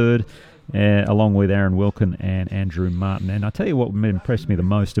finished third, along with Aaron Wilkin and Andrew Martin. And I tell you what impressed me the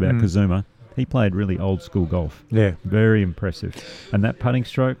most about Kazuma, he played really old-school golf. Yeah. Very impressive. And that putting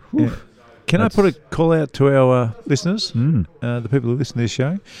stroke, Can I put a call out to our listeners, the people who listen to this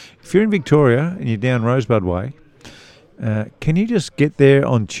show? If you're in Victoria and you're down Rosebud Way, can you just get there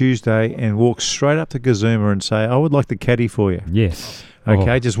on Tuesday and walk straight up to Kazuma and say, I would like to caddy for you? Yes.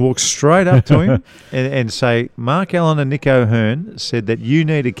 Okay, just walk straight up to him and say, Mark Allen and Nick O'Hearn said that you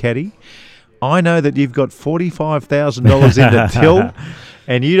need a caddy. I know that you've got $45,000 in the till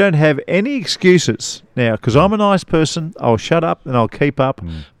and you don't have any excuses. Now, because I'm a nice person, I'll shut up and I'll keep up,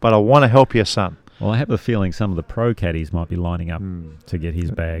 but I want to help your son. Well, I have a feeling some of the pro caddies might be lining up to get his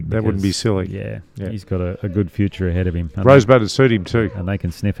bag. That wouldn't be silly. Yeah. He's got a good future ahead of him. Rosebud would suit him too. And they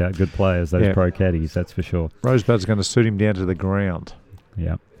can sniff out good players, those pro caddies, that's for sure. Rosebud's going to suit him down to the ground.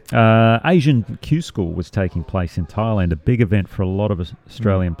 Yeah. Asian Q School was taking place in Thailand, a big event for a lot of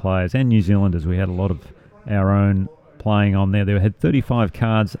Australian players and New Zealanders. We had a lot of our own playing on there. They had 35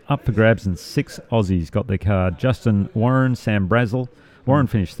 cards up for grabs and 6 Aussies got their card. Justin Warren, Sam Brazel. Warren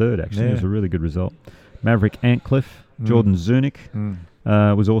finished third, actually. It was a really good result. Maverick Antcliffe, Jordan Zunick.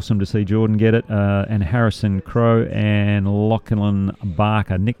 It was awesome to see Jordan get it. And Harrison Crow and Lachlan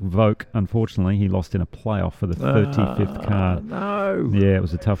Barker. Nick Voke, unfortunately, he lost in a playoff for the 35th card. No. Yeah, it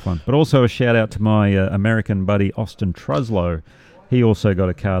was a tough one. But also a shout-out to my American buddy, Austin Truslow. He also got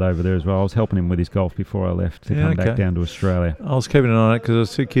a card over there as well. I was helping him with his golf before I left to come back down to Australia. I was keeping an eye on it because there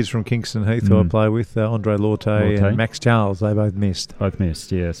was 2 kids from Kingston Heath who I play with, Andre Lorte and Max Charles. They both missed.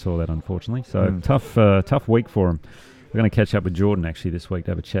 Yeah, saw that unfortunately. So tough week for him. We're going to catch up with Jordan actually this week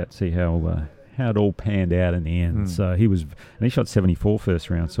to have a chat, see how it all panned out in the end. So he shot 74 first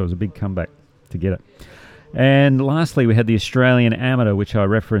round, so it was a big comeback to get it. And lastly, we had the Australian Amateur, which I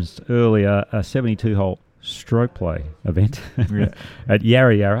referenced earlier, a 72-hole stroke play event at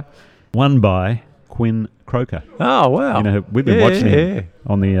Yarra Yarra, won by Quinn Croker. Oh, wow. You know, we've been watching him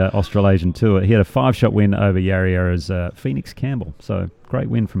on the Australasian tour. He had a 5-shot win over Yarra Yarra's Phoenix Campbell. So great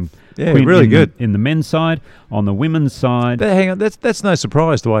win from Quinn really good. In the men's side. On the women's side... Hang on, that's no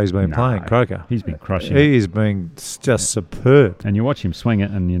surprise the way he's been playing, Croker. He's been crushing He is being just superb. And you watch him swing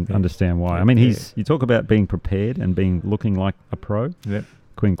it and you understand why. I mean, you talk about being prepared and looking like a pro. Yep.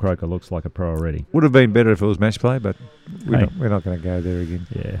 Quinn Croker looks like a pro already. Would have been better if it was match play, but we're not going to go there again.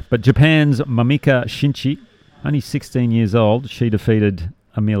 Yeah, but Japan's Mamika Shinchi, only 16 years old, she defeated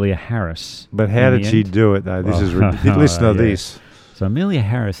Amelia Harris. But how did she do it, though? This is ridiculous. Listen to this. So Amelia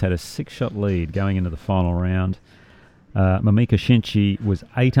Harris had a 6-shot lead going into the final round. Mamika Shinchi was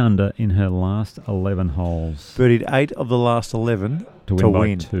 8 under in her last 11 holes. Birdied 8 of the last 11 to win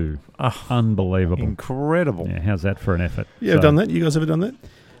win. By 2. Unbelievable. Incredible. Yeah, how's that for an effort? You ever done that? You guys ever done that?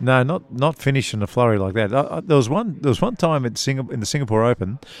 No, not finishing a flurry like that. There was one time in the Singapore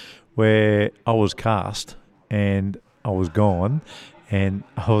Open where I was cast and I was gone and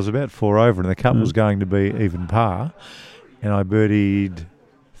I was about 4 over and the cup was going to be even par and I birdied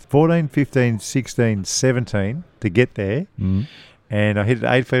 14, 15, 16, 17 to get there and I hit it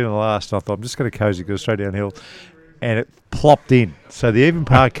 8 feet in the last and I thought I'm just going to cozy, go straight downhill and it plopped in. So the even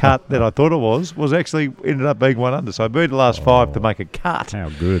par cut that I thought it was actually ended up being 1 under. So I birdied the last 5 to make a cut. How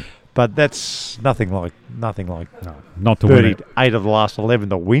good. But that's nothing like not to win it. 8 of the last 11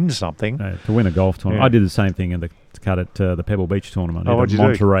 to win something. To win a golf tournament. I did the same thing in the cut at the Pebble Beach tournament. What'd you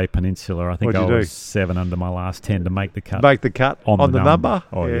Monterey Peninsula. I think What'd I you was do? 7 under my last 10 to make the cut. Make the cut on the number?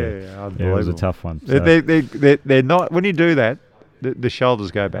 Oh, yeah. Unbelievable. It was a tough one. So. They're not, when you do that, the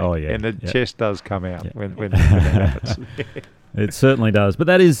shoulders go back. Oh, yeah. And the chest does come out when that happens. It certainly does. But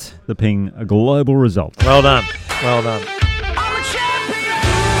that is the Ping a global result. Well done. Well done.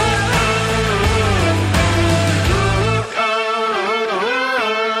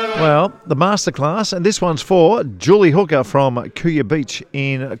 Well, the masterclass, and this one's for Julie Hooker from Kuya Beach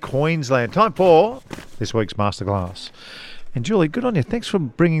in Queensland. Time for this week's masterclass. And Julie, good on you. Thanks for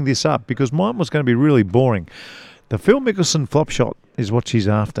bringing this up because mine was going to be really boring. The Phil Mickelson flop shot is what she's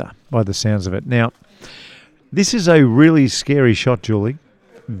after by the sounds of it. Now, This is a really scary shot, Julie.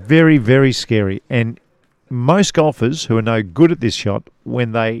 Very, very scary. And most golfers who are no good at this shot,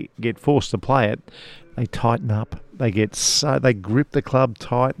 when they get forced to play it, they tighten up. They grip the club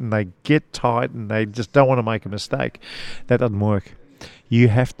tight and they get tight and they just don't want to make a mistake. That doesn't work. You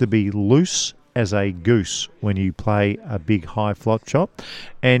have to be loose as a goose when you play a big high flop shot,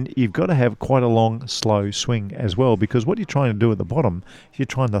 and you've got to have quite a long, slow swing as well, because what you're trying to do at the bottom is you're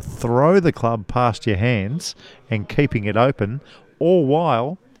trying to throw the club past your hands and keeping it open, all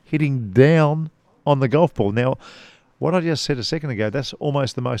while hitting down on the golf ball. Now, what I just said a second ago, that's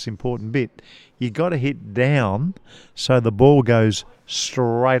almost the most important bit. You've got to hit down so the ball goes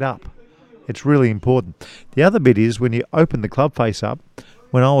straight up. It's really important. The other bit is when you open the club face up,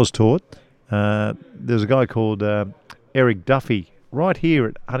 when I was taught, there's a guy called Eric Duffy right here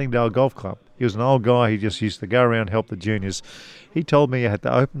at Huntingdale Golf Club. He was an old guy. He just used to go around and help the juniors. He told me I had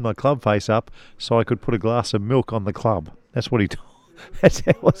to open my club face up so I could put a glass of milk on the club. That's what he told.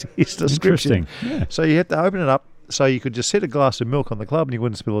 That was his description. Yeah. So you had to open it up so you could just set a glass of milk on the club and you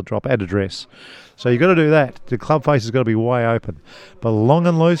wouldn't spill a drop at address. So you've got to do that. The club face has got to be way open. But long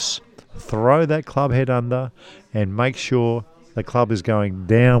and loose, throw that club head under and make sure the club is going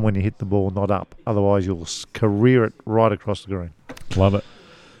down when you hit the ball, not up. Otherwise, you'll career it right across the green. Love it.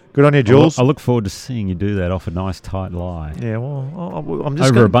 Good on you, Jules. I look forward to seeing you do that off a nice tight lie. Yeah, well, I'm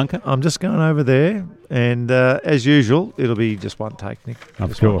just over a bunker. I'm just going over there, and as usual, it'll be just one take, Nick. Of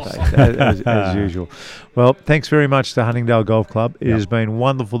just course, one take, as usual. Well, thanks very much to Huntingdale Golf Club. It has been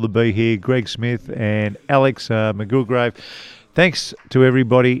wonderful to be here. Greg Smith and Alex McGillgrave. Thanks to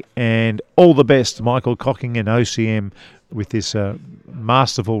everybody, and all the best, Michael Cocking and OCM, with this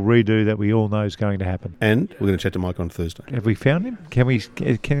masterful redo that we all know is going to happen. And we're going to chat to Mike on Thursday. Have we found him? Have we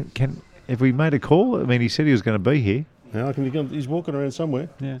made a call? I mean, he said he was going to be here. No, he's walking around somewhere.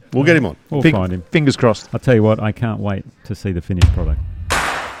 Yeah, We'll get him on. We'll find him. Fingers crossed. I'll tell you what, I can't wait to see the finished product.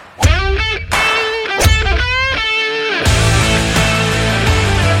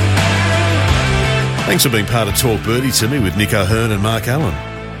 Thanks for being part of Talk Birdie to me with Nick O'Hearn and Mark Allen.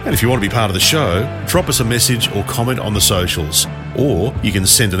 And if you want to be part of the show, drop us a message or comment on the socials. Or you can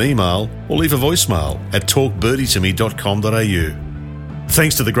send an email or leave a voicemail at talkbirdie2me.com.au.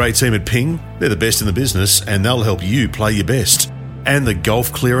 Thanks to the great team at Ping. They're the best in the business and they'll help you play your best. And the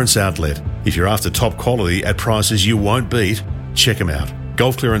Golf Clearance Outlet. If you're after top quality at prices you won't beat, check them out.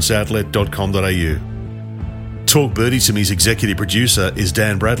 golfclearanceoutlet.com.au. Talk Birdie to me's executive producer is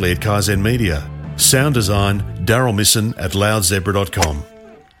Dan Bradley at Kaizen Media. Sound design, Daryl Misson at loudzebra.com.